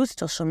youth used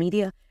social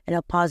media in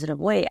a positive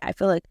way. I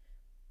feel like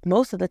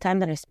most of the time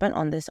that I spent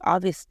on this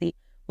obviously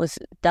was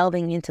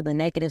delving into the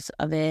negatives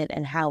of it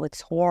and how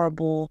it's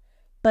horrible.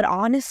 But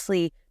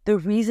honestly, the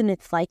reason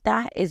it's like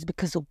that is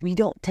because we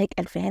don't take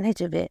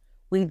advantage of it.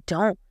 We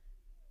don't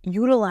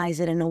utilize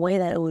it in a way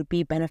that it would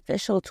be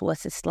beneficial to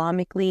us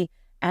Islamically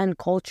and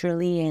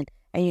culturally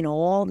and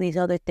all these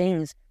other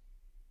things.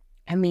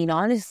 I mean,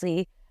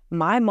 honestly,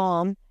 my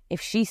mom,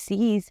 if she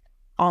sees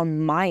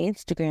on my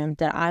Instagram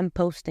that I'm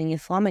posting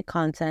Islamic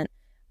content,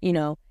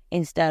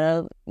 instead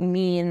of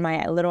me in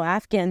my little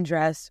Afghan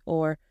dress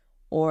or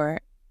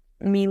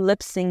me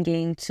lip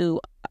singing to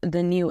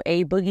the new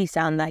A Boogie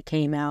sound that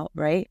came out,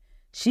 right?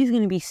 She's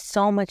going to be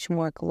so much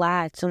more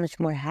glad, so much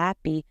more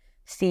happy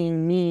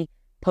seeing me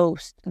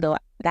post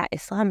that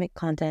Islamic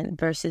content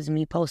versus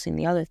me posting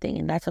the other thing.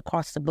 And that's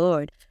across the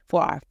board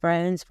for our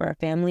friends, for our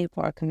family,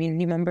 for our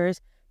community members,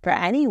 for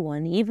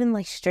anyone, even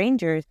like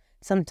strangers.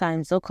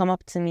 Sometimes they'll come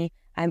up to me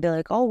and be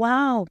like, oh,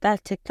 wow,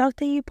 that TikTok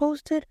that you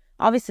posted?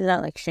 Obviously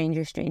not like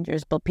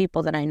strangers, but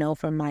people that I know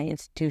from my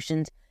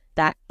institutions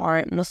that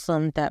aren't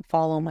Muslim that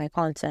follow my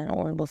content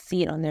or will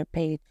see it on their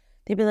page.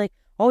 They'd be like,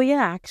 oh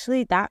yeah,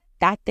 actually that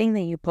thing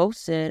that you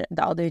posted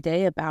the other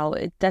day about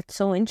it, that's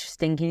so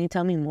interesting. Can you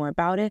tell me more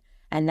about it?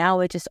 And now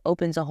it just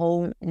opens a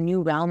whole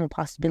new realm of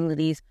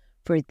possibilities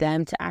for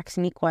them to ask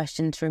me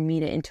questions, for me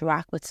to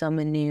interact with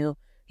someone new.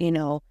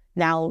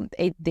 Now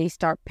they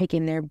start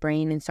picking their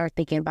brain and start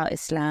thinking about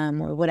Islam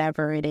or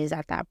whatever it is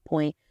at that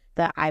point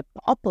that I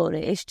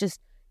uploaded. It's just,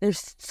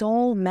 there's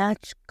so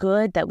much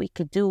good that we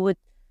could do with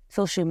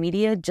social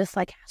media, just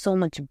like so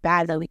much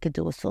bad that we could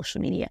do with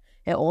social media.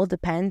 It all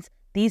depends.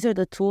 These are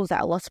the tools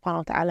that Allah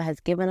subhanahu wa ta'ala has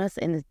given us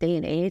in this day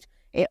and age.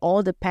 It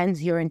all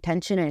depends your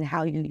intention and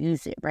how you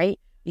use it, right?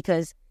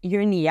 Because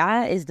your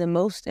niyah is the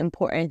most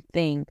important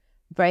thing,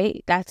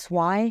 right? That's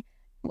why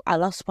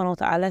Allah subhanahu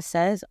wa ta'ala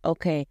says,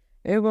 okay,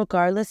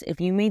 regardless, if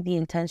you made the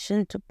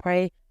intention to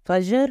pray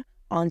Fajr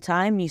on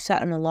time, you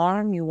set an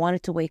alarm, you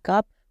wanted to wake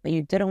up, but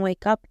you didn't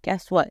wake up,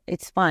 guess what?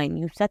 It's fine.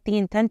 You set the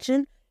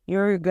intention,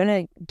 you're going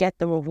to get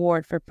the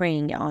reward for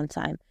praying it on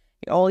time.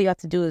 All you have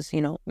to do is,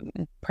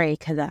 pray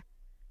kada.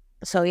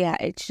 So yeah,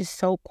 it's just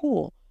so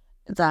cool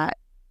that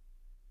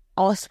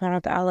Allah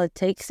subhanahu wa ta'ala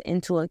takes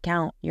into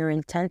account your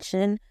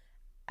intention,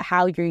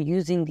 how you're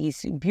using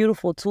these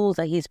beautiful tools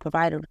that He's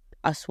provided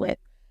us with.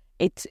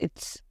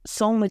 It's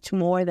so much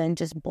more than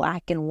just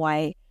black and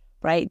white,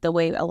 right? The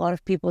way a lot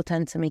of people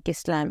tend to make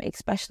Islam,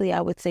 especially I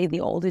would say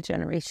the older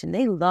generation,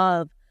 they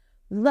love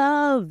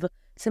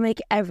to make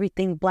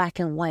everything black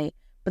and white.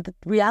 But the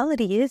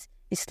reality is,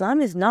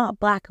 Islam is not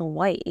black and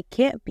white. It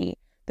can't be.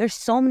 There's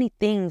so many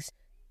things,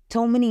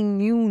 so many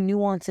new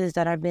nuances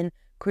that have been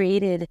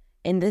created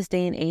in this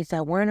day and age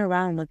that weren't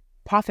around when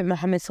Prophet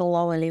Muhammad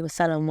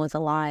ﷺ was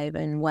alive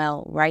and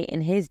well, right?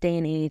 In his day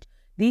and age,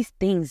 these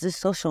things, this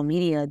social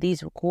media,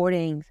 these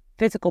recordings,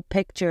 physical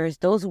pictures,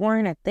 those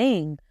weren't a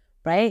thing,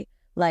 right?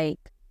 Like,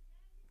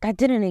 that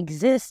didn't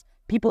exist.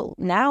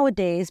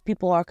 Nowadays,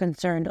 people are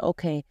concerned,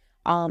 okay,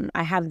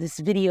 I have this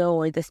video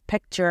or this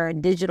picture,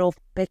 digital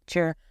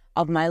picture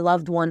of my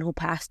loved one who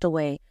passed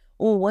away.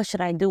 Oh, what should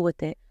I do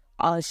with it?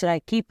 Should I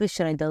keep it?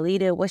 Should I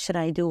delete it? What should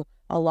I do?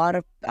 A lot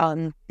of,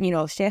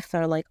 sheikhs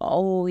are like,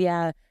 oh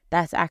yeah,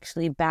 that's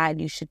actually bad.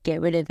 You should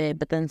get rid of it.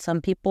 But then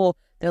some people,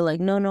 they're like,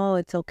 no,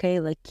 it's okay.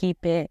 Like,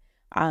 keep it.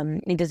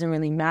 It doesn't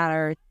really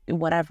matter,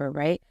 whatever,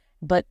 right?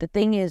 But the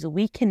thing is,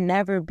 we can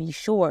never be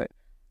sure.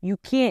 You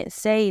can't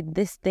say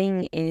this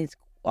thing is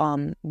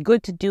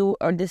good to do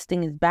or this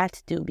thing is bad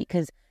to do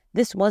because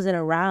this wasn't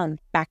around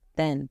back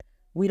then.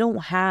 We don't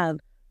have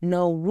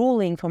no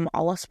ruling from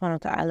Allah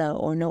subhanahu wa ta'ala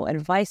or no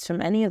advice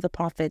from any of the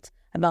prophets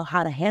about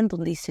how to handle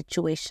these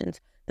situations.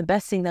 The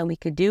best thing that we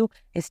could do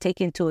is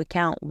take into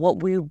account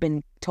what we've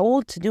been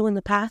told to do in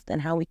the past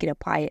and how we can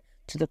apply it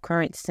to the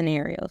current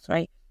scenarios,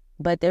 right?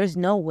 But there's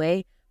no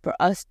way for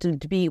us to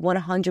be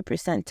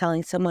 100%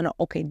 telling someone,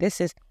 okay,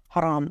 this is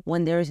haram,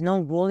 when there's no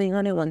ruling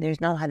on it, when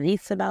there's no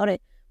hadiths about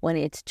it, when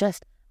it's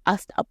just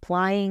us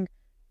applying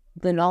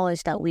the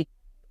knowledge that we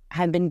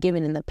have been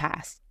given in the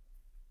past.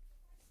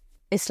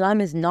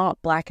 Islam is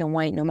not black and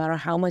white, no matter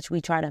how much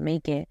we try to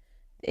make it.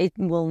 It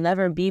will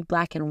never be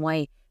black and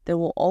white. There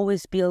will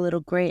always be a little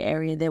gray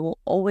area. There will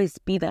always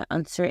be that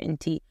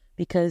uncertainty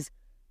because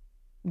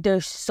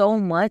there's so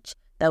much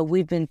that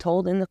we've been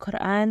told in the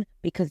Quran,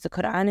 because the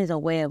Quran is a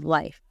way of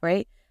life,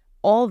 right?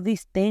 All of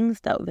these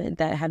things that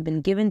have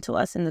been given to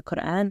us in the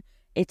Quran,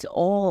 it's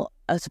all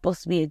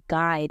supposed to be a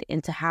guide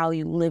into how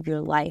you live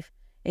your life.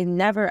 It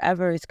never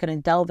ever is going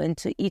to delve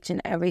into each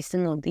and every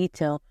single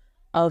detail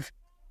of,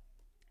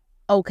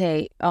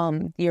 okay,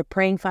 you're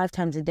praying 5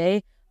 times a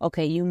day.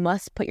 Okay, you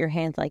must put your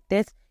hands like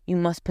this. You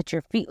must put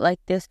your feet like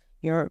this.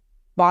 Your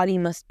body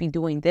must be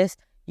doing this.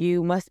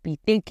 You must be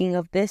thinking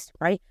of this,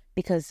 right?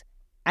 Because,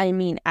 I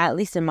mean, at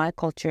least in my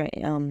culture,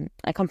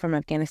 I come from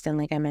Afghanistan,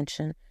 like I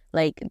mentioned.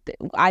 Like,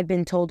 I've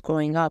been told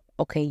growing up,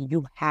 okay,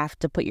 you have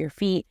to put your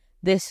feet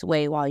this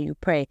way while you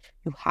pray.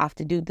 You have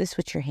to do this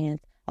with your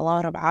hands. A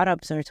lot of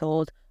Arabs are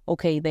told,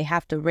 okay, they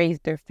have to raise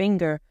their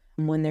finger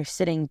when they're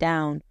sitting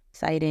down,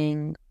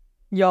 citing,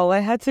 I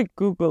had to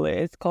Google it.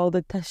 It's called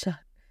a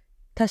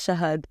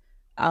tashahud.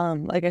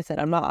 Like I said,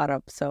 I'm not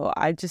Arab, so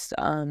I just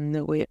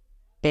know it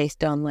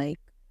based on like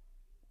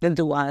the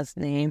dua's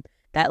name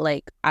that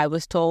like I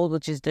was told,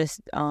 which is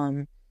this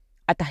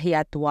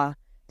atahiyat dua.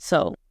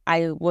 So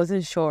I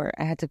wasn't sure.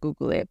 I had to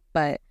Google it,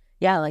 but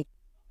yeah, like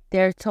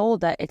they're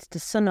told that it's the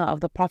sunnah of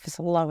the Prophet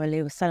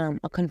ﷺ,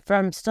 a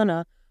confirmed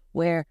sunnah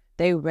where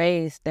they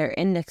raise their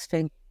index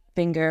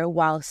finger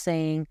while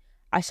saying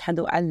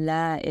Ashhadu an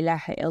la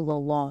ilaha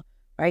illallah.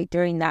 Right?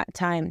 During that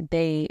time,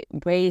 they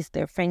raise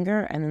their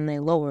finger and then they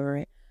lower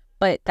it.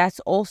 But that's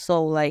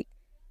also like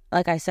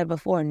I said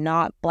before,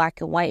 not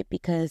black and white,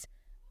 because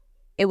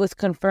it was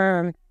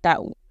confirmed that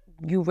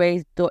you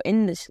raised the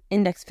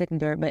index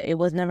finger, but it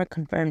was never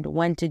confirmed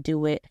when to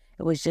do it.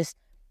 It was just,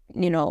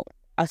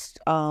 a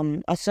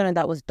sunnah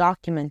that was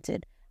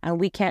documented,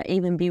 and we can't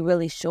even be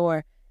really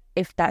sure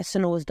if that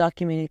sunnah was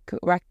documented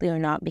correctly or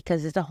not,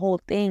 because it's a whole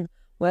thing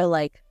where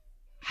like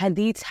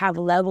hadiths have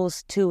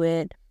levels to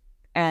it,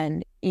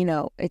 and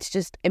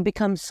it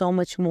becomes so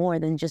much more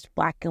than just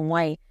black and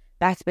white.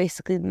 That's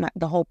basically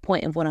the whole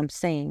point of what I'm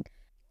saying.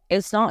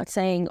 It's not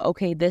saying,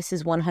 okay, this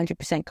is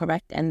 100%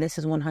 correct and this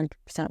is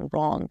 100%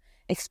 wrong,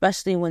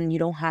 especially when you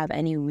don't have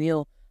any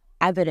real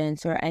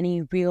evidence or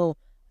any real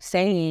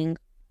saying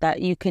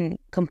that you can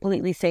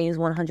completely say is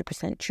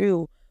 100%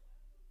 true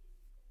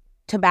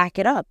to back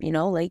it up,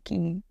 Like,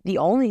 the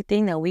only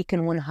thing that we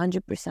can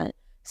 100%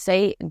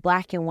 say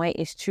black and white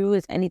is true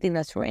is anything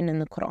that's written in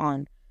the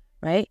Quran,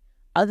 right?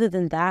 Other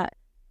than that,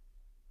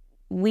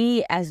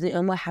 we as the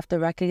Ummah have to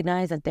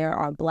recognize that there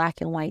are black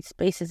and white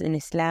spaces in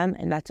Islam,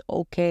 and that's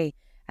okay.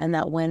 And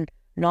that when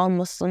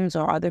non-Muslims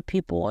or other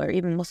people or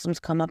even Muslims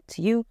come up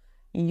to you,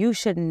 you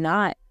should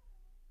not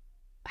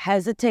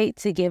hesitate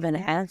to give an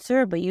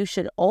answer, but you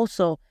should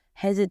also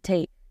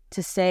hesitate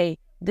to say,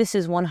 this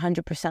is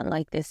 100%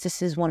 like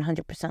this is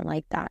 100%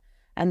 like that.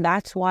 And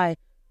that's why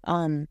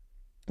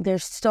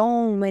there's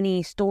so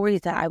many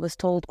stories that I was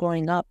told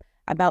growing up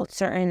about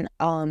certain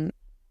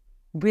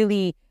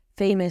really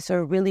famous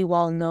or really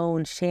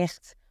well-known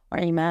sheikhs or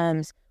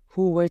imams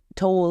who were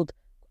told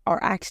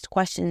or asked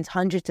questions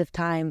hundreds of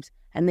times,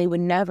 and they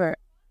would never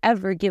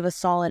ever give a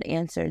solid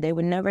answer. They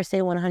would never say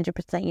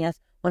 100% yes,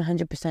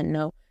 100%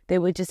 no. They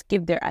would just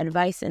give their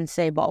advice and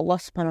say, but Allah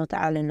subhanahu wa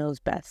ta'ala knows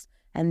best.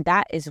 And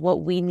that is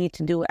what we need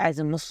to do as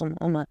a Muslim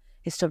ummah,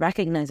 is to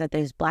recognize that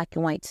there's black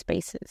and white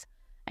spaces.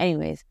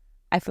 Anyways,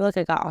 I feel like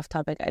I got off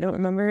topic. I don't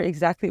remember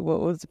exactly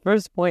what was the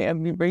first point of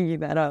me bringing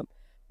that up.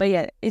 But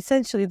yeah,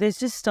 essentially, there's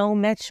just so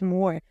much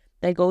more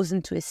that goes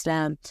into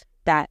Islam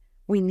that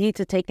we need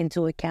to take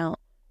into account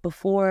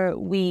before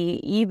we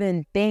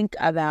even think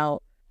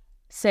about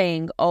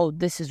saying, oh,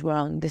 this is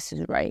wrong, this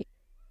is right.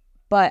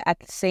 But at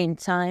the same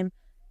time,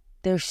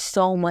 there's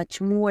so much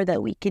more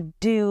that we could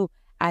do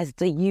as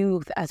the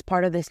youth, as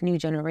part of this new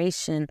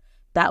generation,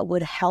 that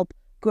would help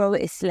grow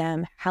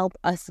Islam, help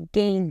us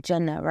gain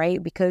Jannah,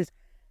 right? Because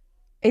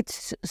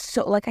it's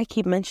so, like I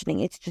keep mentioning,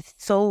 it's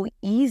just so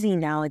easy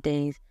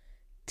nowadays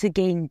to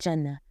gain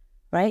Jannah,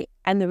 right?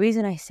 And the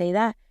reason I say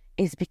that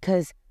is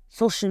because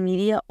social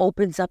media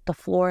opens up the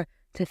floor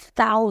to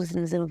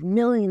thousands of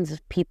millions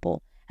of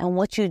people. And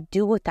what you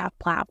do with that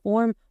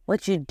platform,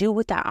 what you do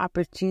with that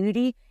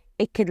opportunity,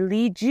 it could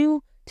lead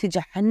you to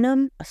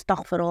Jahannam.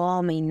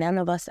 Astaghfirullah, may none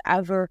of us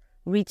ever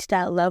reach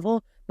that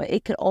level. But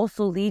it could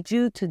also lead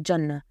you to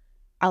Jannah,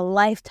 a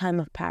lifetime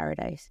of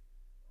paradise,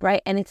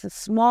 right? And it's the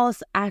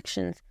smallest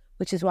actions,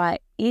 which is why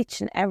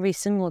each and every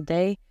single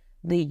day,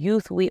 the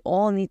youth, we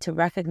all need to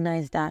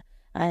recognize that.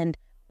 And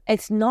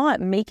it's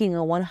not making a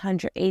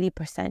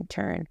 180%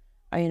 turn,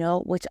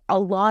 which a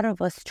lot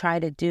of us try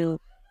to do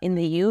in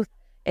the youth.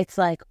 It's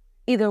like,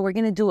 either we're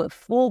going to do it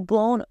full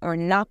blown or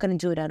not going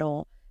to do it at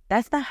all.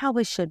 That's not how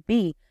it should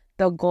be.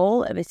 The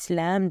goal of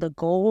Islam, the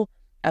goal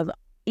of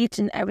each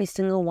and every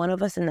single one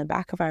of us in the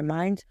back of our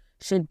minds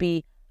should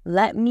be,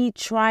 let me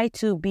try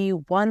to be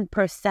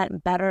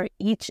 1% better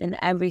each and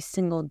every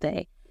single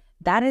day.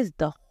 That is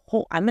the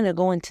whole, I'm going to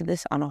go into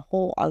this on a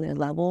whole other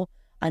level,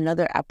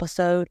 another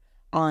episode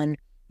on,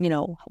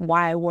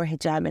 why I wore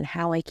hijab and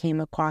how I came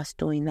across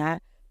doing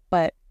that.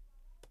 But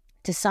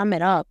to sum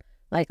it up,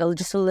 like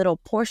just a little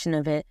portion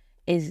of it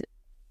is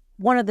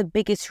one of the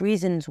biggest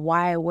reasons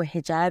why I wear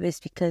hijab is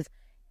because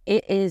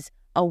it is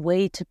a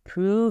way to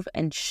prove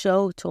and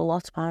show to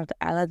Allah subhanahu wa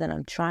ta'ala that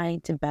I'm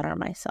trying to better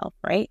myself,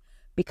 right?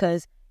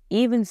 Because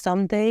even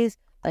some days,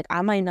 like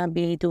I might not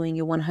be doing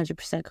it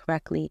 100%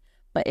 correctly,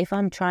 but if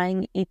I'm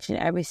trying each and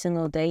every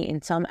single day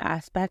in some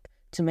aspect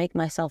to make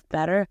myself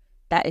better,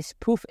 that is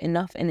proof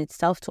enough in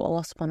itself to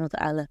Allah subhanahu wa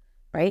ta'ala,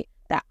 right?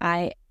 That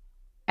I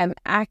am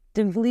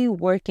actively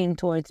working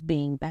towards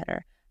being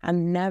better.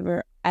 I'm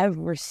never,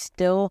 ever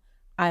still.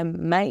 I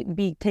might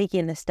be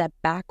taking a step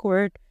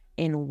backward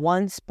in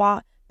one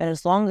spot, but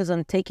as long as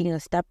I'm taking a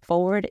step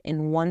forward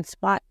in one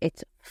spot,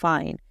 it's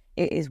fine.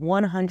 It is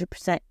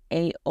 100%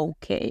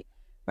 A-okay,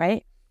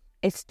 right?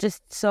 It's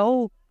just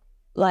so,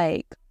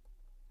 I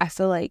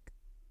feel like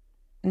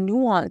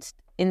nuanced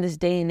in this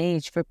day and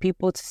age for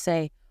people to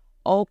say,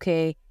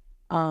 okay,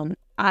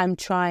 I'm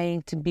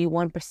trying to be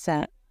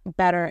 1%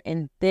 better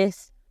in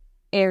this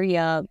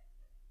area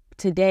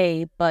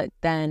today, but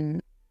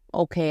then,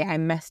 okay, I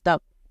messed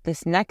up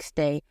this next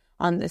day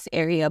on this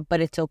area,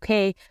 but it's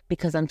okay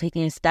because I'm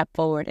taking a step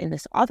forward in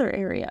this other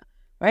area,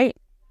 right?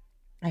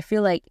 I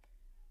feel like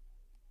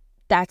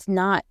that's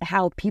not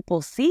how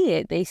people see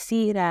it. They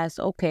see it as,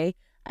 okay,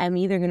 I'm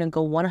either going to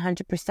go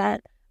 100%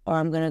 or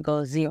I'm going to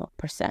go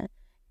 0%.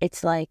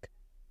 It's like,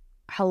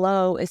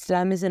 hello,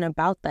 Islam isn't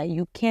about that.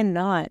 You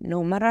cannot,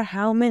 no matter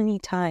how many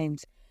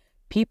times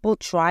people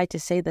try to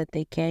say that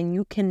they can,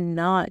 you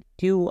cannot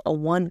do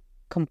a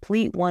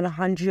complete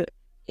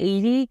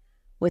 180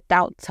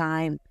 without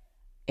time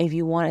if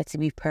you want it to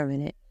be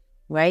permanent,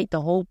 right?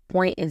 The whole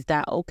point is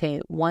that, okay,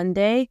 one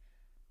day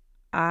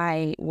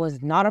I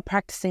was not a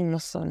practicing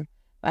Muslim,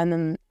 and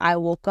then I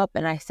woke up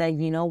and I said,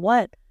 you know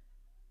what?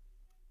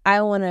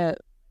 I want to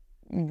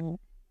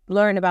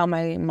learn about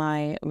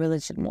my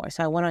religion more.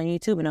 So I went on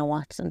YouTube and I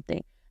watched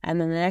something. And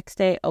then the next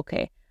day,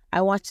 okay,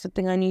 I watched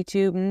something on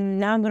YouTube.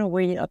 Now I'm going to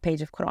read a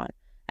page of Quran.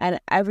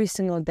 And every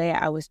single day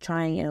I was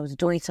trying and I was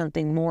doing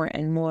something more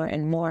and more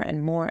and more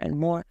and more and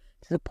more,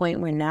 to the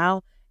point where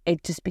now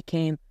it just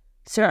became,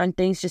 certain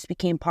things just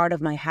became part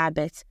of my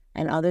habits,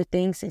 and other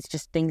things, it's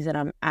just things that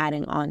I'm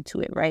adding on to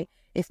it, right?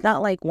 It's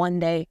not like one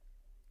day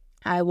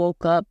I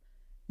woke up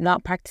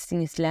not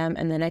practicing Islam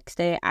and the next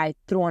day I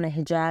threw on a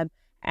hijab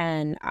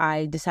and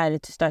I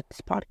decided to start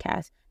this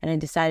podcast and I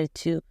decided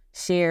to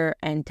share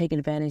and take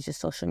advantage of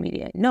social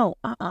media. No,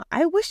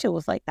 I wish it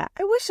was like that.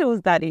 I wish it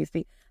was that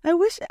easy. I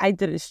wish I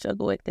didn't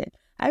struggle with it.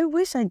 I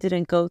wish I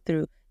didn't go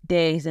through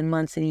days and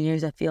months and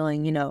years of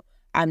feeling,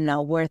 I'm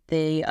not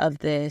worthy of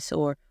this,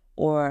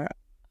 or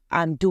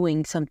I'm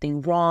doing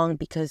something wrong,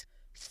 because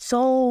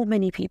so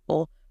many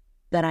people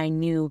that I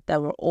knew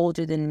that were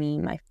older than me,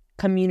 my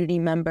community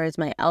members,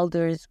 my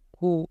elders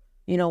who,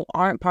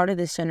 aren't part of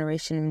this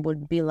generation,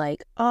 would be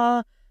like,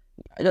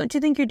 don't you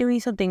think you're doing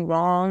something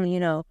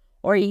wrong,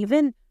 or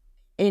even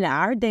in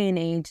our day and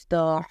age,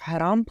 the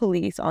haram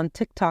police on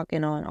TikTok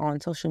and on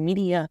social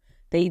media,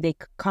 they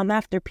come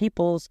after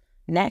people's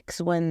necks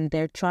when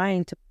they're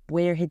trying to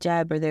wear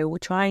hijab or they're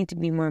trying to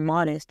be more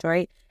modest,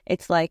 right?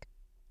 It's like,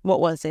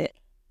 what was it?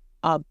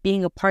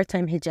 Being a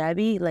part-time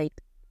hijabi, like,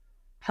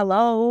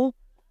 hello?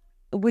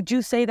 Would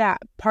you say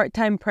that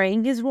part-time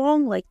praying is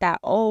wrong? Like that,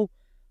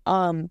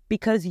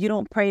 because you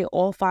don't pray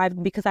all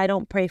five, because I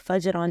don't pray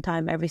Fajr on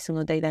time every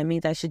single day, that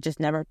means I should just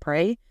never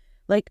pray?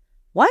 Like,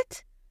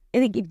 what?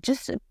 It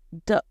just,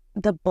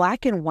 the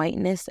black and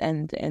whiteness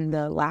and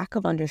the lack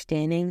of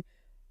understanding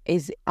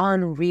is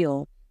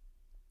unreal,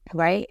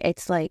 right?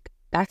 It's like,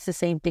 that's the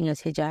same thing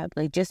as hijab.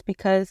 Like, just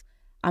because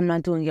I'm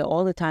not doing it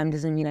all the time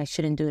doesn't mean I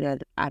shouldn't do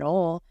it at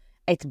all.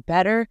 It's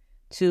better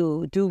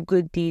to do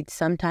good deeds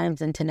sometimes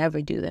than to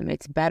never do them.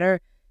 It's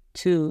better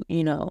to,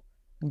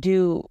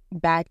 do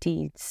bad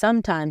deeds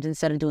sometimes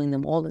instead of doing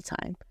them all the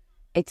time.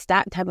 It's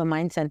that type of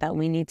mindset that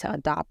we need to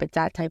adopt. It's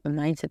that type of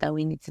mindset that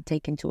we need to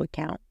take into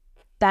account.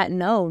 That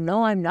no,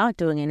 I'm not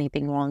doing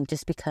anything wrong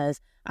just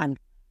because I'm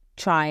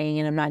trying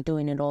and I'm not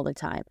doing it all the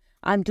time.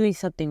 I'm doing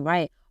something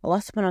right. Allah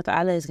subhanahu wa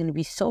ta'ala is going to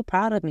be so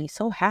proud of me,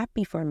 so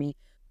happy for me.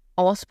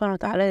 Allah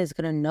subhanahu wa ta'ala is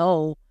going to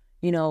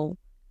know,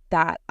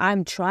 that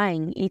I'm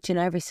trying each and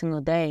every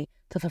single day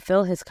to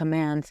fulfill His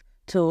commands,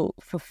 to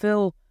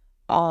fulfill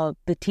all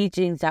the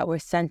teachings that were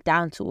sent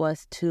down to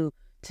us, to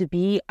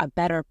be a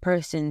better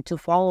person, to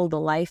follow the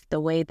life the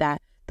way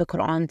that the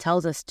Quran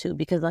tells us to.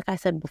 Because like I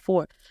said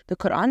before, the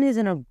Quran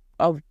isn't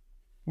a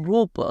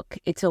rule book.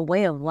 It's a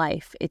way of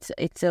life. It's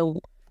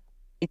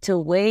a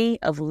way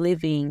of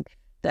living,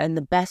 and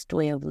the best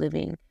way of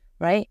living,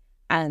 right?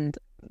 And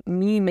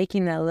me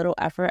making that little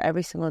effort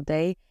every single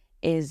day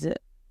is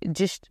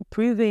just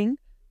proving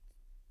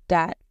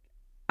that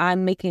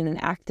I'm making an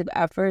active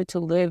effort to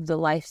live the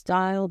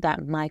lifestyle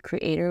that my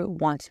Creator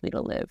wants me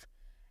to live.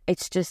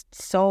 It's just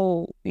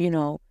so,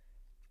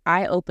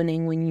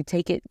 eye-opening when you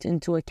take it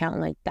into account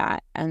like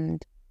that.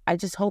 And I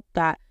just hope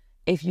that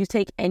if you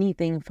take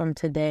anything from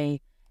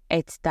today,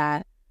 it's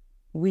that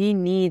we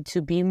need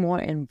to be more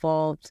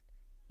involved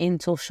in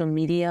social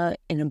media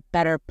in a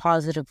better,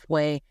 positive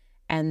way,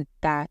 and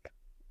that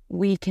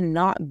we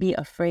cannot be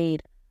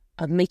afraid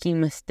of making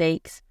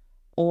mistakes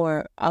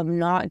or of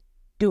not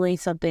doing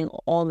something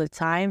all the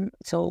time,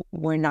 so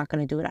we're not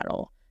going to do it at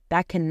all.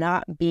 That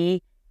cannot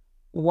be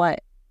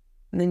what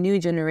the new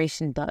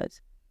generation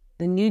does.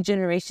 The new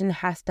generation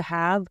has to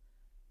have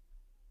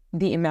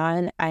the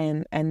iman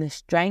and the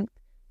strength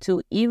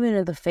to, even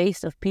in the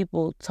face of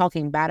people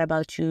talking bad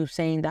about you,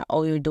 saying that,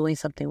 you're doing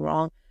something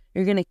wrong,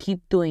 you're going to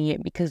keep doing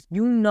it because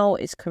you know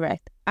it's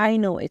correct. I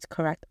know it's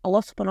correct.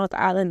 Allah subhanahu wa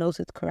ta'ala knows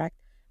it's correct.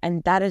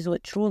 And that is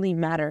what truly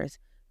matters.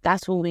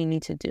 That's what we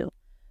need to do.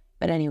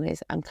 But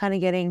anyways, I'm kind of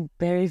getting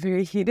very,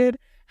 very heated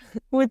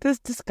with this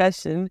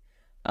discussion.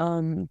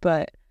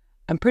 But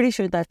I'm pretty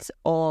sure that's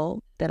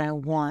all that I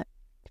want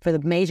for the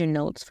major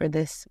notes for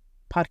this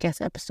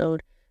podcast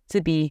episode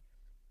to be,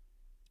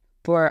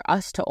 for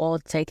us to all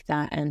take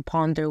that and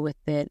ponder with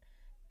it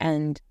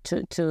and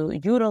to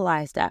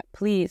utilize that.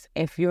 Please,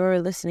 if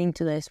you're listening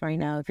to this right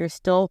now, if you're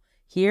still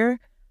here,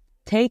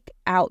 take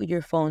out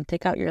your phone,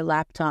 take out your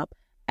laptop,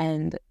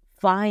 and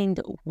find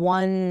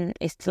one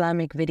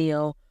Islamic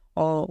video,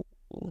 or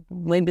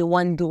maybe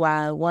one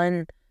dua,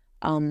 one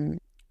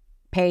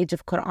page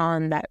of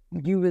Quran that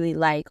you really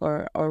like,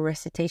 or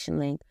recitation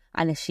link,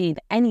 anashid,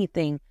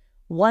 anything,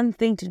 one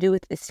thing to do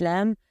with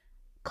Islam.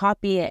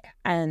 Copy it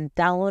and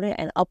download it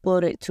and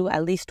upload it to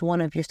at least one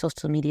of your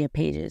social media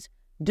pages.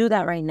 Do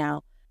that right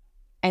now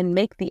and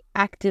make the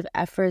active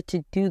effort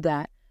to do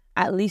that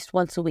at least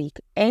once a week.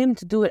 Aim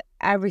to do it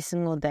every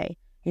single day.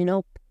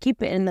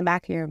 Keep it in the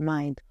back of your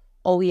mind.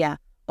 Oh yeah,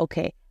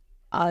 okay.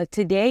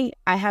 Today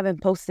I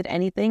haven't posted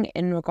anything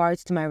in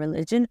regards to my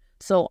religion,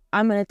 so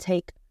I'm going to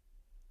take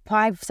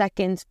 5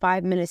 seconds,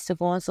 5 minutes to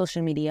go on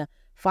social media,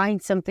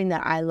 find something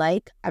that I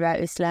like about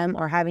Islam,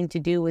 or having to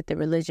do with the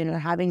religion, or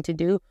having to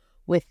do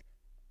with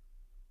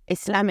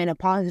Islam in a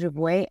positive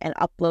way, and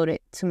upload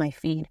it to my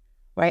feed,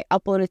 right?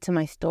 Upload it to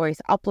my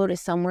stories, upload it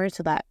somewhere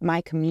so that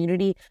my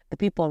community, the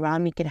people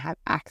around me, can have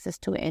access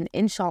to it. And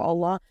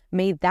inshallah,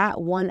 may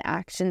that one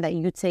action that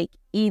you take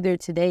either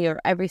today or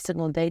every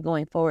single day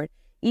going forward,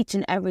 each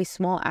and every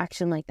small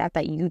action like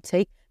that you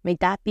take, may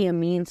that be a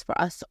means for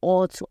us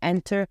all to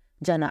enter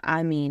Jannah.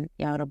 Ameen,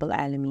 Ya Rabbal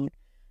Alameen.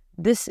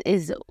 This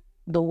is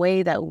the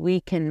way that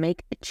we can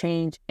make a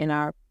change in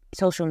our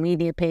social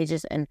media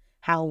pages, and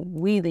how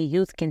we, the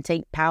youth, can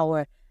take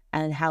power,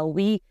 and how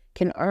we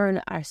can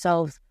earn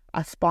ourselves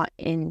a spot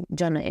in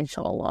Jannah,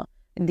 inshallah,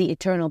 in the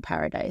eternal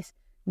paradise.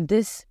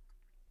 This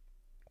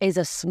is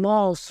a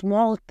small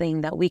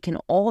thing that we can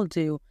all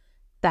do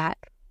that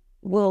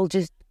will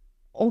just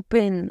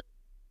open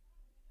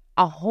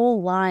a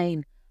whole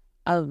line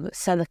of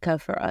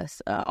sadaqah for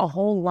us, a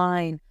whole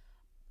line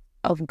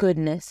of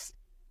goodness,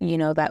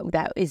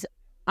 that is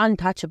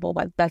untouchable,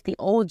 but that the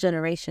old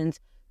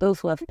generations, those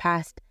who have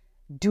passed,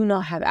 do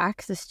not have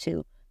access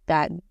to,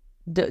 that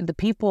the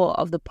people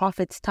of the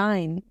Prophet's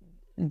time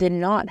did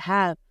not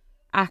have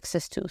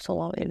access to,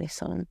 sallallahu alaihi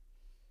wasallam.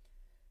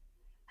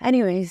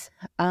 Anyways,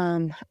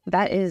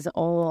 that is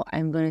all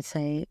I'm going to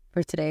say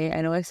for today.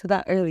 I know I said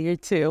that earlier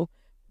too,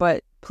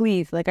 but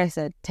please, like I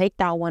said, take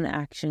that one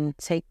action,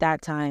 take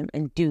that time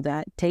and do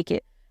that. Take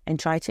it and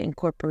try to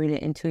incorporate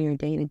it into your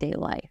day-to-day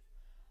life.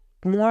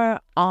 More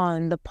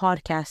on the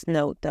podcast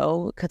note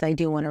though, because I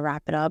do want to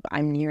wrap it up.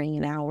 I'm nearing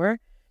an hour.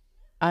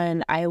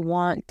 And I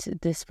want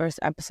this first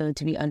episode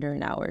to be under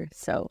an hour.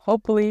 So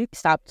hopefully,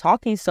 stop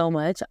talking so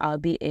much, I'll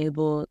be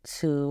able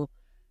to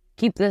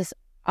keep this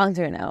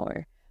under an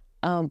hour.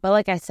 But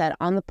like I said,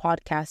 on the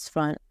podcast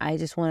front, I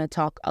just want to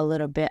talk a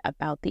little bit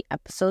about the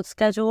episode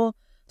schedule.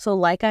 So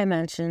like I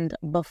mentioned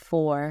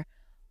before,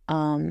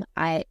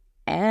 I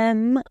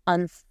am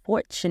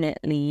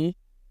unfortunately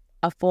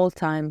a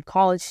full-time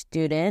college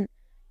student.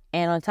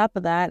 And on top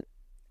of that,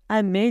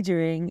 I'm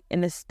majoring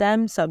in a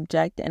STEM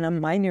subject and I'm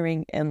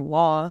minoring in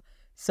law.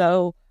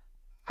 So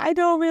I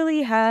don't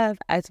really have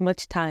as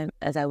much time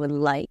as I would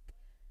like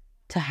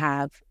to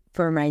have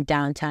for my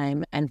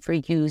downtime and for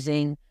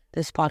using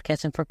this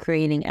podcast and for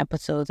creating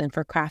episodes and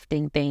for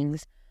crafting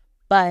things.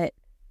 But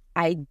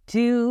I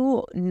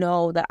do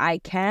know that I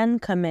can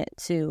commit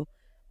to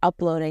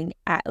uploading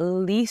at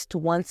least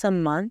once a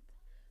month.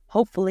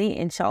 Hopefully,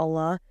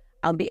 inshallah,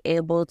 I'll be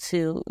able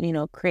to,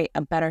 create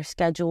a better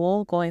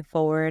schedule going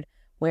forward,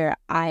 where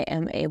I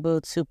am able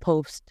to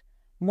post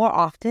more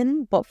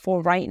often. But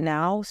for right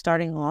now,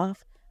 starting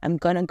off, I'm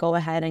going to go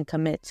ahead and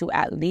commit to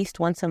at least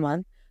once a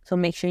month. So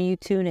make sure you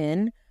tune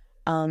in.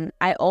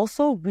 I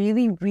also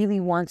really,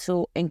 really want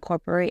to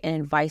incorporate an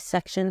advice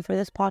section for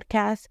this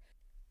podcast.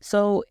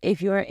 So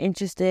if you're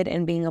interested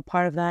in being a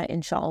part of that,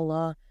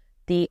 inshallah,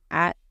 the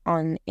 @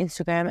 on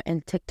Instagram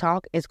and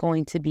TikTok is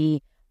going to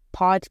be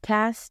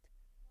podcast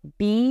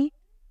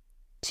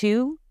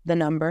B2 the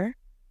number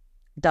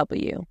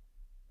W.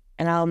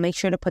 And I'll make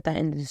sure to put that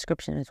in the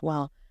description as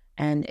well.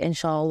 And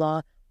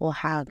inshallah, we'll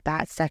have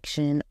that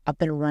section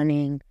up and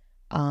running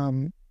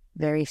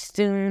very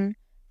soon.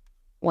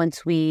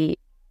 Once we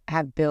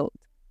have built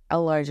a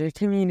larger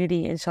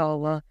community,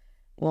 inshallah,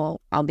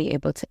 I'll be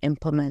able to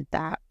implement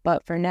that.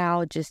 But for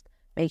now, just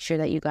make sure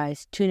that you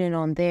guys tune in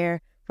on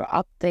there for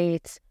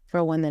updates,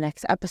 for when the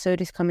next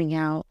episode is coming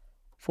out,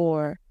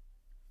 for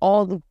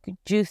all the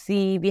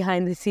juicy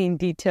behind-the-scene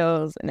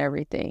details and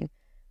everything.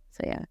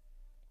 So yeah.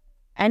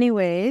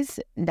 Anyways,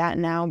 that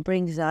now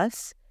brings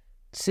us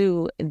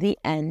to the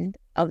end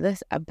of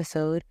this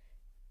episode.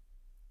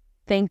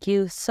 Thank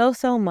you so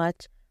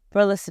much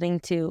for listening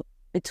to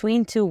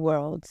Between Two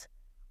Worlds.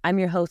 I'm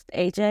your host,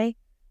 AJ,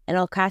 and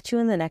I'll catch you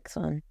in the next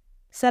one.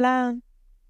 Salam.